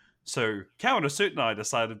world. So Cowan Suit and I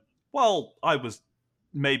decided, well, I was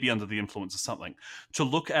maybe under the influence of something, to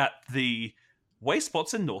look at the way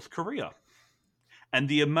spots in North Korea. And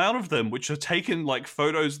the amount of them which are taken, like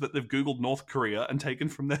photos that they've Googled North Korea and taken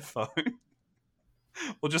from their phone,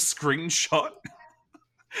 or just screenshot.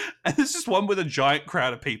 And there's just one with a giant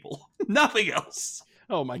crowd of people. Nothing else.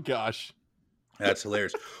 Oh my gosh. That's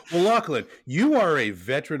hilarious. Well, Lachlan, you are a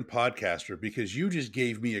veteran podcaster because you just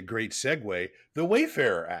gave me a great segue, the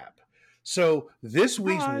Wayfarer app. So this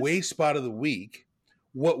week's Way Spot of the Week,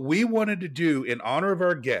 what we wanted to do in honor of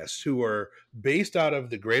our guests who are based out of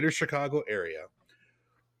the greater Chicago area,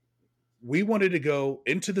 we wanted to go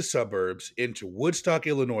into the suburbs, into Woodstock,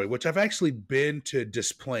 Illinois, which I've actually been to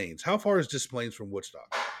Des Plaines. How far is Des Plaines from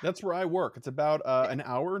Woodstock? That's where I work. It's about an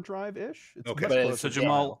hour drive-ish. It's Okay. much But closer So to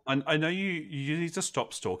Jamal, I know you need to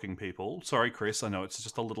stop stalking people. Sorry, Chris. I know it's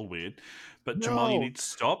just a little weird, but Jamal, you No. need to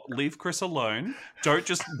stop. Leave Chris alone. Don't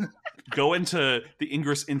just go into the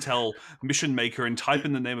Ingress Intel mission maker and type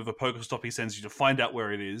in the name of a Pokestop he sends you to find out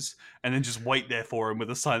where it is, and then just wait there for him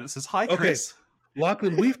with a sign that says, "Hi, Chris."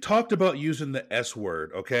 Lachlan, we've talked about using the S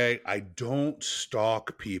word, okay? I don't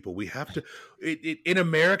stalk people. We have to... in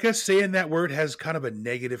America, saying that word has kind of a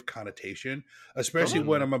negative connotation, especially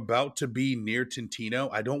when I'm about to be near Tintino.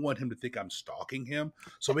 I don't want him to think I'm stalking him.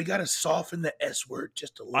 So we got to soften the S word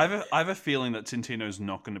just a little bit. I have a feeling that Tintino's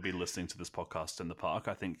not going to be listening to this podcast in the park.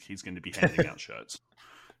 I think he's going to be handing out shirts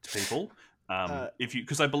to people.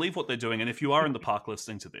 Because I believe what they're doing, and if you are in the park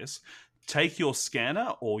listening to this, take your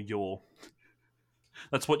scanner or your...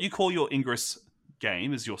 That's what you call your Ingress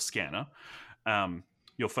game, is your scanner.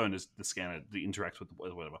 Your phone is the scanner that interacts with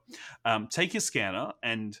whatever. Take your scanner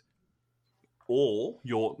or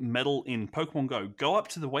your medal in Pokemon Go up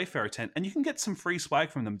to the Wayfarer tent, and you can get some free swag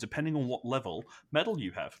from them depending on what level medal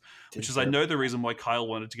you have. Which is, I know, the reason why Kyle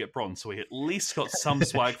wanted to get bronze, so he at least got some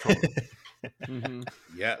swag from them. Mm-hmm.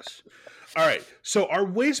 Yes. All right. So our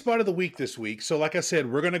Way Spot of the Week this week. So like I said,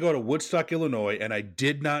 we're going to go to Woodstock, Illinois, and I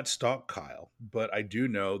did not stalk Kyle, but I do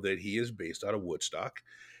know that he is based out of Woodstock.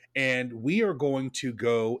 And we are going to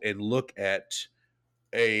go and look at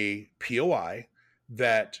a POI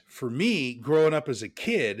that, for me, growing up as a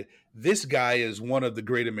kid, this guy is one of the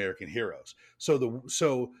great American heroes.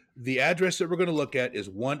 So the address that we're going to look at is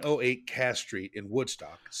 108 Cass Street in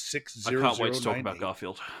Woodstock, 60098. I can't wait to talk about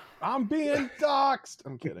Garfield. I'm being doxxed.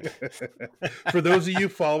 I'm kidding. For those of you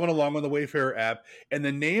following along on the Wayfarer app, and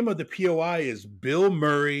the name of the POI is Bill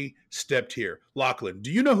Murray Stepped Here. Lachlan,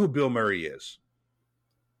 do you know who Bill Murray is?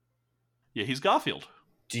 Yeah, he's Garfield.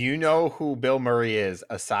 Do you know who Bill Murray is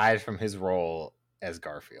aside from his role as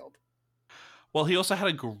Garfield? Well, he also had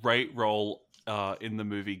a great role in the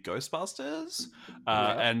movie Ghostbusters,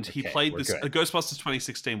 and he Okay, played we're this good. Ghostbusters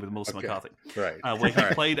 2016 with Melissa Okay. McCarthy, Right. where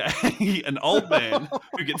he played an old man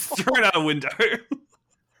who gets thrown out a window.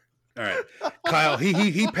 All right, Kyle.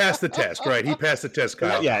 He passed the test. Right, he passed the test,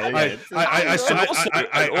 Kyle. Yeah, yeah,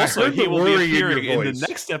 I Also, heard he the will be worry appearing in your in voice. the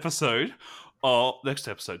next episode.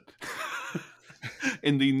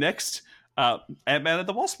 In the next Ant-Man and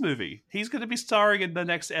the Wasp movie. He's going to be starring in the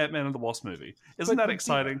next Ant-Man and the Wasp movie. Isn't that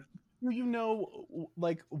exciting? Do you know,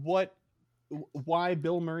 like, why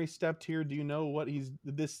Bill Murray stepped here? Do you know what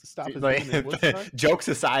this stop is doing in Woodstock? Jokes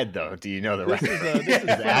aside, though, do you know the This record? is from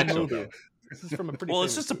a actual movie. joke. This is from a pretty. Well,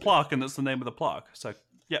 it's famous just a movie. plaque, and that's the name of the plaque. So,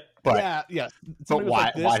 yeah. But, yeah. but Somebody was why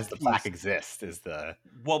like, why this does the plaque piece- exist? Is the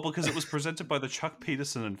Well, because it was presented by the Chuck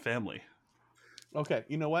Peterson and family. Okay,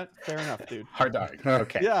 you know what? Fair enough, dude. hard to argue?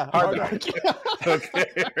 Okay, Yeah, hard to hard argue. Okay,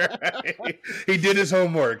 right. He did his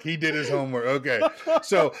homework. Okay,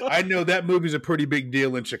 so I know that movie's a pretty big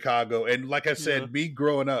deal in Chicago, and like I said, me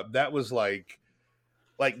growing up, that was like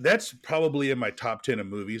that's probably in my top 10 of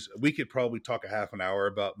movies. We could probably talk a half an hour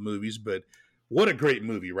about movies, but what a great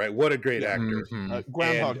movie, right? What a great actor. Mhm.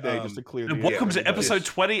 Groundhog And, Day, just to clear the And air. welcome to everybody. episode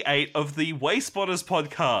 28 of the Way Spotters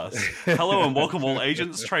podcast. Hello and welcome all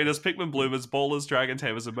agents, trainers, Pikmin bloomers, ballers, dragon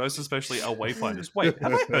tamers, and most especially our wayfinders. Wait,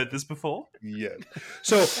 have I heard this before? Yeah.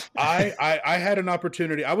 So I had an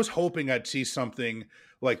opportunity. I was hoping I'd see something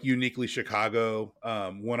like uniquely Chicago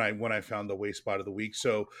when I found the Way Spot of the Week.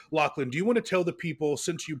 So Lachlan, do you want to tell the people,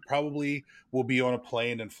 since you probably will be on a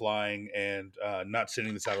plane and flying and not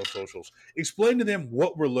sending this out on socials, explain to them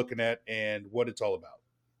what we're looking at and what it's all about.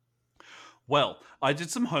 Well, I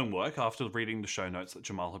did some homework after reading the show notes that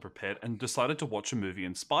Jamal had prepared and decided to watch a movie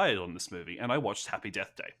inspired on this movie, and I watched Happy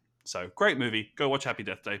Death Day. So, great movie. Go watch Happy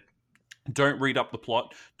Death Day. Don't read up the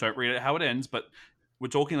plot. Don't read it how it ends, but we're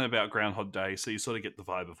talking about Groundhog Day, so you sort of get the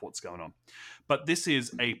vibe of what's going on. But this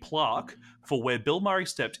is a plaque for where Bill Murray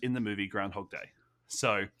stepped in the movie Groundhog Day.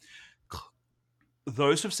 So,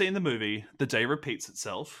 those who've seen the movie, the day repeats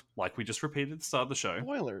itself, like we just repeated at the start of the show.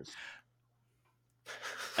 Spoilers.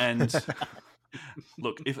 And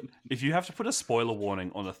look, if you have to put a spoiler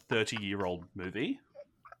warning on a 30-year-old movie,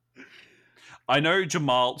 I know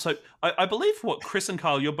Jamal. So I believe Chris and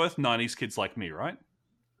Kyle, you're both 90s kids like me, right?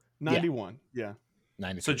 91. Yeah.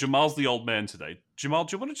 93. So Jamal's the old man today. Jamal,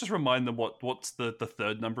 do you want to just remind them what's the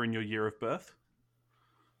third number in your year of birth?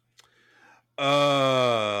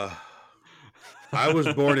 I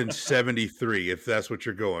was born in 73, if that's what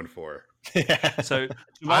you're going for. So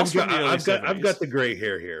Jamal's from the early I've 70s. got the gray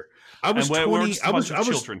hair here. I was And we're 20. just a bunch of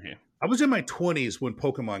children here. I was in my 20s when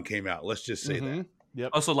Pokemon came out. Let's just say that. Mhm. Yep.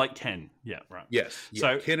 Also, like Ken. Yeah, right. Yes. Yeah.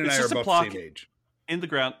 So, Ken and it's I are just a about plaque. the same age. In the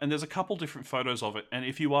ground, and there's a couple different photos of it. And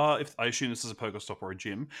if I assume this is a Pokestop or a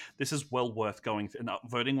gym, this is well worth going and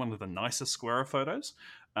voting one of the nicest Square photos,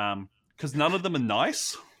 because none of them are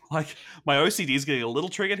nice. Like, my OCD is getting a little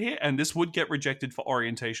triggered here, and this would get rejected for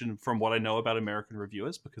orientation from what I know about American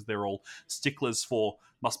reviewers, because they're all sticklers for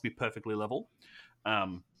must be perfectly level.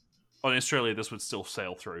 In Australia, this would still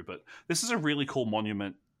sail through, but this is a really cool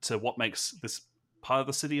monument to what makes this part of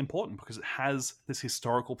the city important, because it has this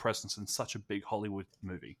historical presence in such a big Hollywood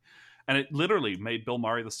movie. And it literally made Bill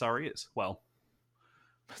Murray the star he is. Well,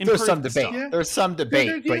 There's some improved the debate. star. Yeah. There's some debate,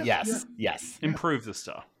 Yeah, but yes, yeah. yes. Improve the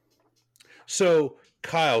star. So,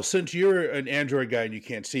 Kyle, since you're an Android guy and you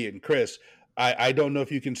can't see it, and Chris, I don't know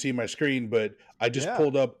if you can see my screen, but I just Yeah.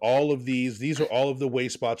 pulled up all of these. These are all of the way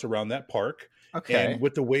spots around that park. Okay. And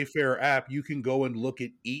with the Wayfarer app, you can go and look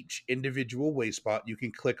at each individual way spot. You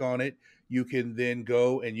can click on it. You can then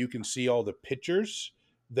go and you can see all the pictures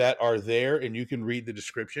that are there, and you can read the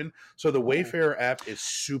description. So the Wayfarer app is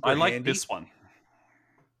super I like handy. this one.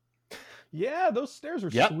 Yeah, those stairs are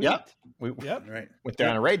Yep, sweet. yep. We Yep. Right. went there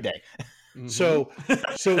on a raid day. Mhm. So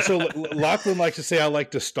Lachlan likes to say I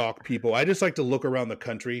like to stalk people. I just like to look around the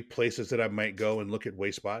country, places that I might go and look at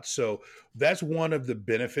way spots. So that's one of the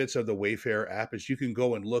benefits of the Wayfarer app is you can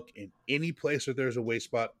go and look in any place that there's a way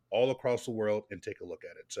spot all across the world and take a look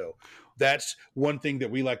at it. So that's one thing that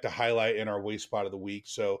we like to highlight in our way spot of the week.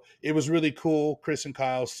 So it was really cool, Chris and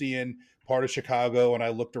Kyle, seeing part of Chicago, and I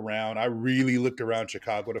looked around. I really looked around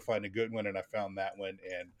Chicago to find a good one, and I found that one,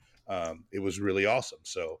 and it was really awesome.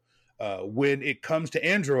 So when it comes to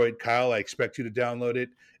Android, Kyle, I expect you to download it.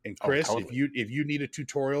 And Chris, totally. if you need a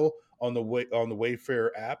tutorial on the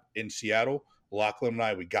Wayfarer app in Seattle, Lachlan and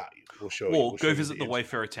I, we got you. We'll show you. Or We'll show go you visit the inside.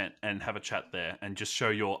 Wayfarer tent and have a chat there and just show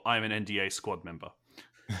your I'm an NDA squad member.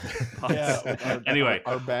 Anyway,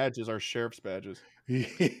 our badges, our sheriff's badges.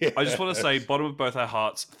 I just want to say, bottom of both our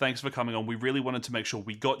hearts, thanks for coming on. We really wanted to make sure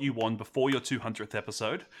we got you on before your 200th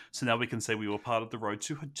episode, so now we can say we were part of the road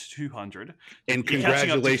to 200. And You're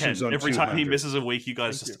catching up to congratulations Ken. on Every time he 200. misses a week, you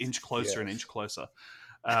guys Thank just you. inch closer and Yes. inch closer.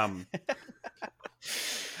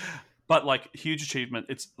 But like, huge achievement.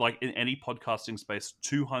 It's like in any podcasting space,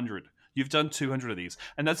 200. You've done 200 of these,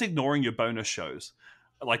 and that's ignoring your bonus shows,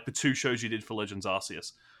 like the 2 shows you did for Legends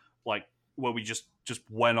Arceus, like where we just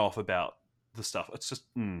went off about the stuff. It's just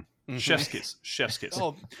chef's kiss, chef's kiss.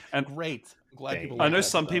 Oh, And great! I'm glad Thank people. I like know that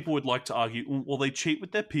some stuff. people would like to argue, well, they cheat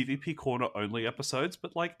with their PvP corner only episodes,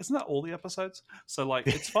 but like, isn't that all the episodes? So like,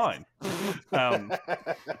 it's fine.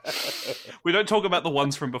 We don't talk about the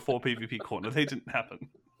ones from before PvP corner; they didn't happen.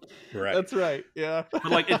 Right. That's right. Yeah. But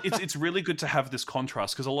like, it's really good to have this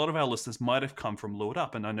contrast because a lot of our listeners might have come from Lured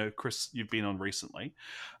Up, and I know Chris, you've been on recently,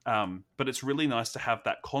 but it's really nice to have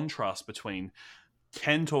that contrast between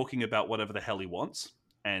Ken talking about whatever the hell he wants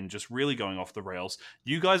and just really going off the rails.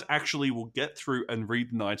 You guys actually will get through and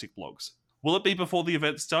read the Niantic blogs. Will it be before the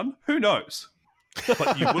event's done? Who knows?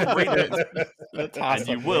 But you will read it. That's And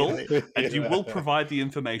you awesome. will, and you will provide the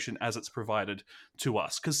information as it's provided to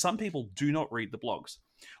us. Because some people do not read the blogs.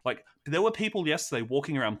 Like, there were people yesterday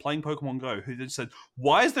walking around playing Pokemon Go who just said,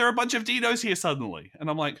 "Why is there a bunch of dinos here suddenly?" And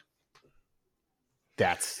I'm like,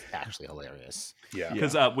 That's actually hilarious. Yeah.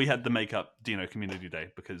 because we had the Makeup Dino Community Day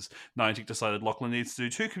because Niantic decided Lachlan needs to do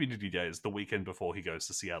 2 community days the weekend before he goes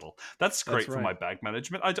to Seattle. That's great for right. my bag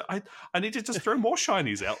management. I need to just throw more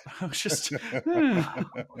shinies out. I was just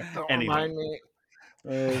anyway.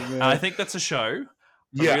 I think that's a show.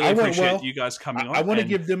 Yeah, really I want, appreciate well, you guys coming on. I want to and-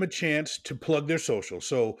 give them a chance to plug their social.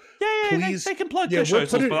 So Yeah, please, they can plug yeah, their we'll put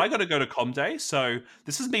socials, it- but I got to go to Com Day, so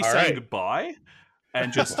this is me All saying right. goodbye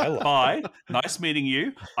and just I love bye. Nice meeting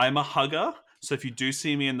you. I'm a hugger, so if you do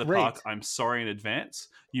see me in the Great. park, I'm sorry in advance.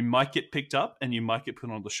 You might get picked up, and you might get put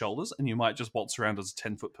on the shoulders, and you might just waltz around as a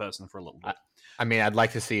 10-foot person for a little bit. I mean, I'd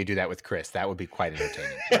like to see you do that with Chris. That would be quite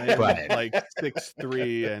entertaining. I am But- like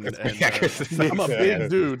 6'3" and Yeah, Chris is I'm a like- big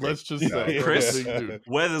dude. Let's just say, I'm a Chris? big dude.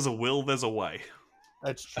 Where there's a will, there's a way.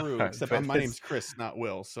 That's true. Except But my it's- name's Chris, not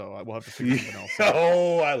Will. So I will have to figure something else out.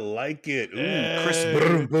 Oh, I like it. Ooh. Chris,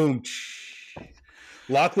 Boom, boom.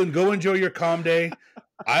 Lachlan, go enjoy your calm day.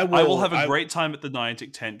 I will have a great time at the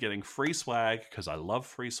Niantic tent getting free swag because I love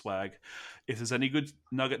free swag. If there's any good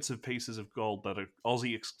nuggets of pieces of gold that are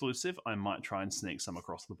Aussie exclusive, I might try and sneak some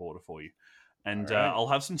across the border for you. And All right. I'll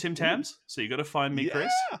have some Tim Tams, so you got to find me,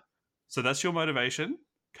 Chris. Yeah. So that's your motivation.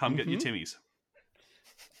 Come get your Mhm. Timmies.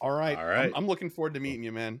 All right. All right. I'm looking forward to meeting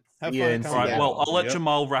you, man. Have See fun. ya at in Con All right, Day. Seattle. well, I'll let Yep.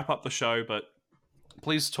 Jamal wrap up the show, but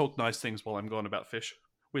please talk nice things while I'm going about fish.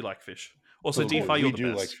 We like fish. Also, Oh, DeFi, we you're the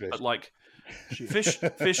do best. like fish. But like, Shoot.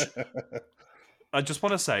 fish. I just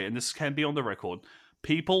want to say, and this can be on the record,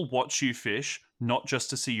 people watch you fish not just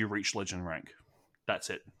to see you reach legend rank. That's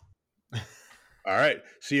it. All right.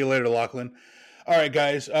 See you later, Lachlan. All right,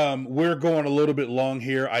 guys. We're going a little bit long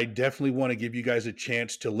here. I definitely want to give you guys a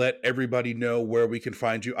chance to let everybody know where we can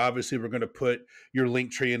find you. Obviously, we're going to put your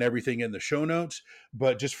link tree and everything in the show notes.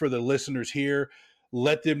 But just for the listeners here,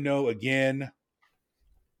 let them know again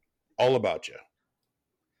all about you.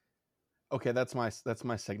 Okay, that's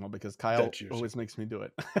my signal because Kyle That's yours. always makes me do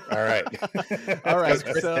it. All right. All right. Because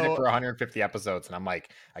Chris did it So for 150 episodes, and I'm like,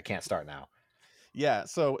 I can't start now. yeah,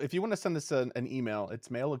 so if you want to send us an email, it's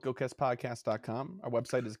mail@gocastpodcast.com. Our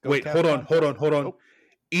website is Wait, gocast. hold on. Oh.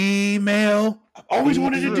 Email. I've always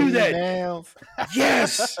wanted to do that. Emails.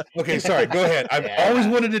 Yes. Okay, sorry. Go ahead. I've Yeah. always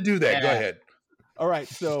wanted to do that. Go Yeah. ahead. All right,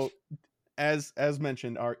 so as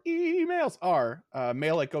mentioned, our emails are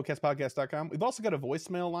mail@gocastpodcast.com. We've also got a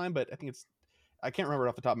voicemail line, but I can't remember it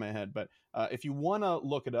off the top of my head. But if you want to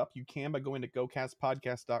look it up, you can by going to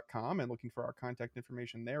gocastpodcast.com and looking for our contact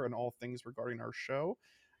information there and all things regarding our show.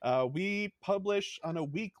 We publish on a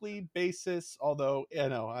weekly basis, although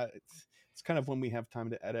it's kind of when we have time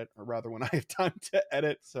to edit, or rather when I have time to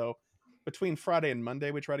edit. So between Friday and Monday,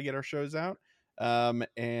 we try to get our shows out.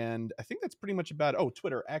 And I think that's pretty much about it. Oh,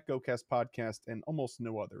 Twitter @GoCast Podcast and almost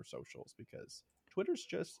no other socials because Twitter's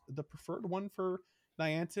just the preferred one for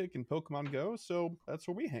Niantic and Pokemon Go. So that's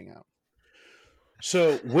where we hang out.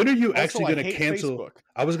 So when are you Also, actually I going to hate cancel? Facebook.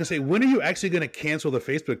 I was going to say, when are you actually going to cancel the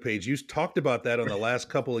Facebook page? You talked about that on the last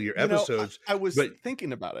couple of your You know, episodes. I was but-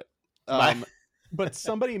 thinking about it. My- But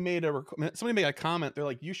somebody made a comment. They're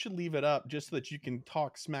like, you should leave it up just so that you can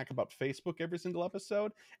talk smack about Facebook every single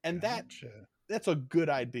episode. And Gotcha. that's a good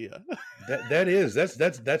idea.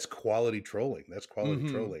 That's quality trolling. That's quality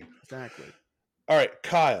Mhm. trolling. Exactly. All right,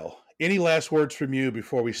 Kyle. Any last words from you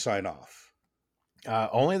before we sign off?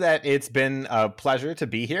 Only that it's been a pleasure to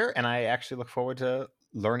be here, and I actually look forward to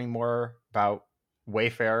learning more about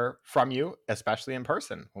Wayfarer from you, especially in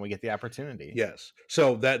person when we get the opportunity. Yes.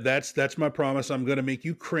 So that's my promise. I'm going to make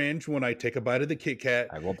you cringe when I take a bite of the Kit Kat.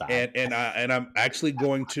 I will die. And I'm actually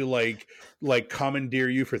going to like commandeer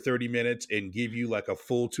you for 30 minutes and give you like a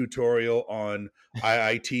full tutorial on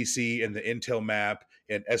IITC and the Intel map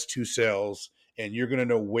and S2 cells, and you're going to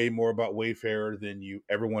know way more about Wayfarer than you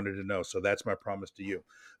ever wanted to know. So that's my promise to you.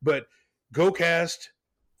 But GoCast,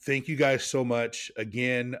 thank you guys so much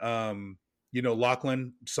again.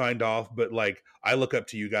 Lachlan signed off, but like I look up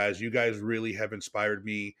to you guys. You guys really have inspired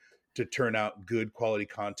me to turn out good quality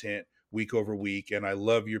content week over week. And I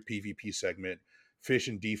love your PvP segment. Fish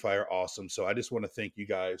and DeFi are awesome. So I just want to thank you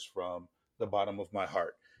guys from the bottom of my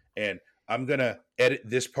heart. And I'm going to edit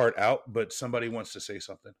this part out, but somebody wants to say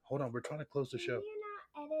something. Hold on. We're trying to close the show. You're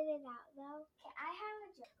not edit it out though. Okay, I have a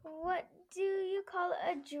joke. What do you call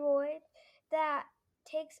a droid that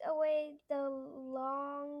takes away the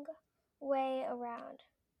long way around?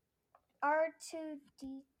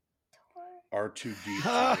 R2D2.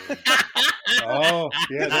 Oh,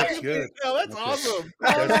 yeah, that's good. Oh, that's awesome.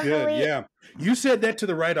 That's good. Yeah. You said that to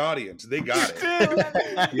the right audience. They got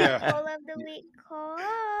it. Yeah. Call of the week. Call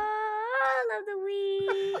of the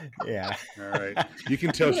week. Yeah. All right. You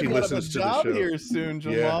can tell she listens to the show. Here soon,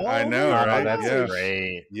 Jamal. Yeah, I know, Oh, right? that's Yeah.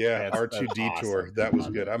 great. Yeah, That's R2D tour. awesome. That was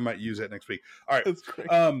good. I might use that next week. All right. That's great.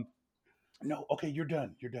 No, okay, you're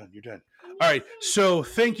done. All right. So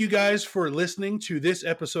thank you guys for listening to this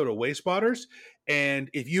episode of Way Spotters. And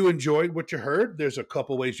if you enjoyed what you heard, there's a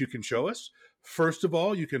couple ways you can show us. First of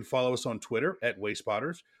all, you can follow us on Twitter at Way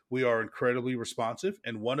Spotters. We are incredibly responsive,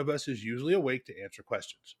 and one of us is usually awake to answer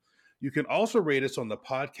questions. You can also rate us on the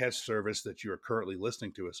podcast service that you are currently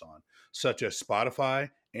listening to us on, such as Spotify,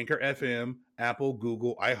 Anchor FM, Apple,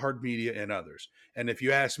 Google, iHeartMedia, and others. And if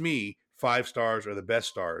you ask me, 5 stars are the best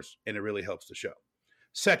stars, and it really helps the show.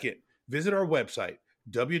 Second, visit our website,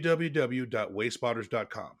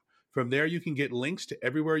 www.wayspotters.com. From there, you can get links to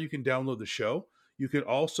everywhere you can download the show. You can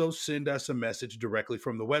also send us a message directly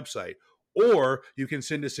from the website, or you can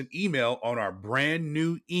send us an email on our brand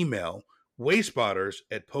new email,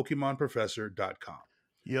 wayspotters@pokemonprofessor.com.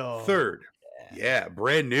 Yo. Third, yeah,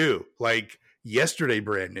 brand new, like yesterday,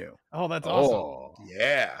 brand new. Oh, that's awesome. Oh,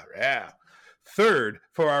 yeah. Third,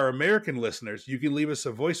 for our American listeners, you can leave us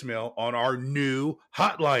a voicemail on our new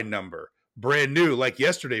hotline number. Brand new, like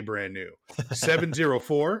yesterday, brand new.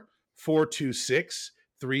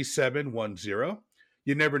 704-426-3710.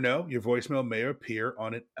 You never know. Your voicemail may appear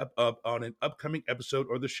on an upcoming episode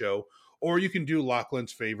or the show, or you can do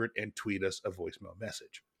Lachlan's favorite and tweet us a voicemail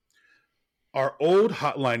message. Our old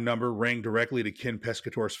hotline number rang directly to Ken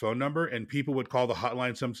Pescator's phone number, and people would call the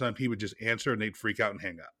hotline. Sometimes he would just answer, and they'd freak out and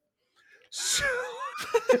hang up. So...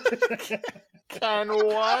 Ken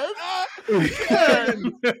what?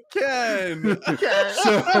 Ken.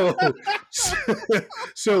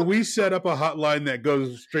 So we set up a hotline that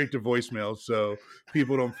goes straight to voicemail, so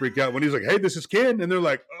people don't freak out when he's like, "Hey, this is Ken," and they're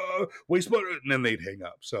like, "Wait, and then they'd hang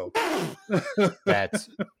up. So That's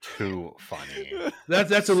too funny.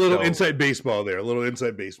 that's a little inside baseball there. A little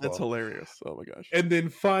inside baseball. That's hilarious. Oh my gosh. And then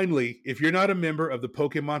finally, if you're not a member of the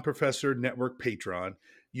Pokemon Professor Network Patreon,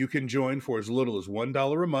 you can join for as little as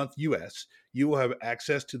 $1 a month US. You will have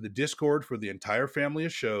access to the Discord for the entire family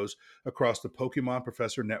of shows across the Pokemon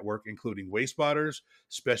Professor Network, including Way Spotters,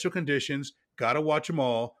 Special Conditions, Gotta Watch 'Em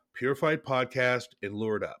All, Purified Podcast, and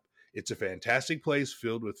Lured Up. It's a fantastic place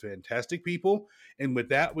filled with fantastic people. And with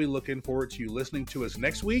that, we're looking forward to you listening to us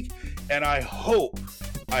next week. And I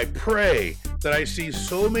pray that I see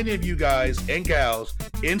so many of you guys and gals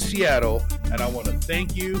in Seattle. And I want to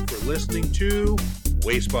thank you for listening to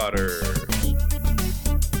Way Spotters.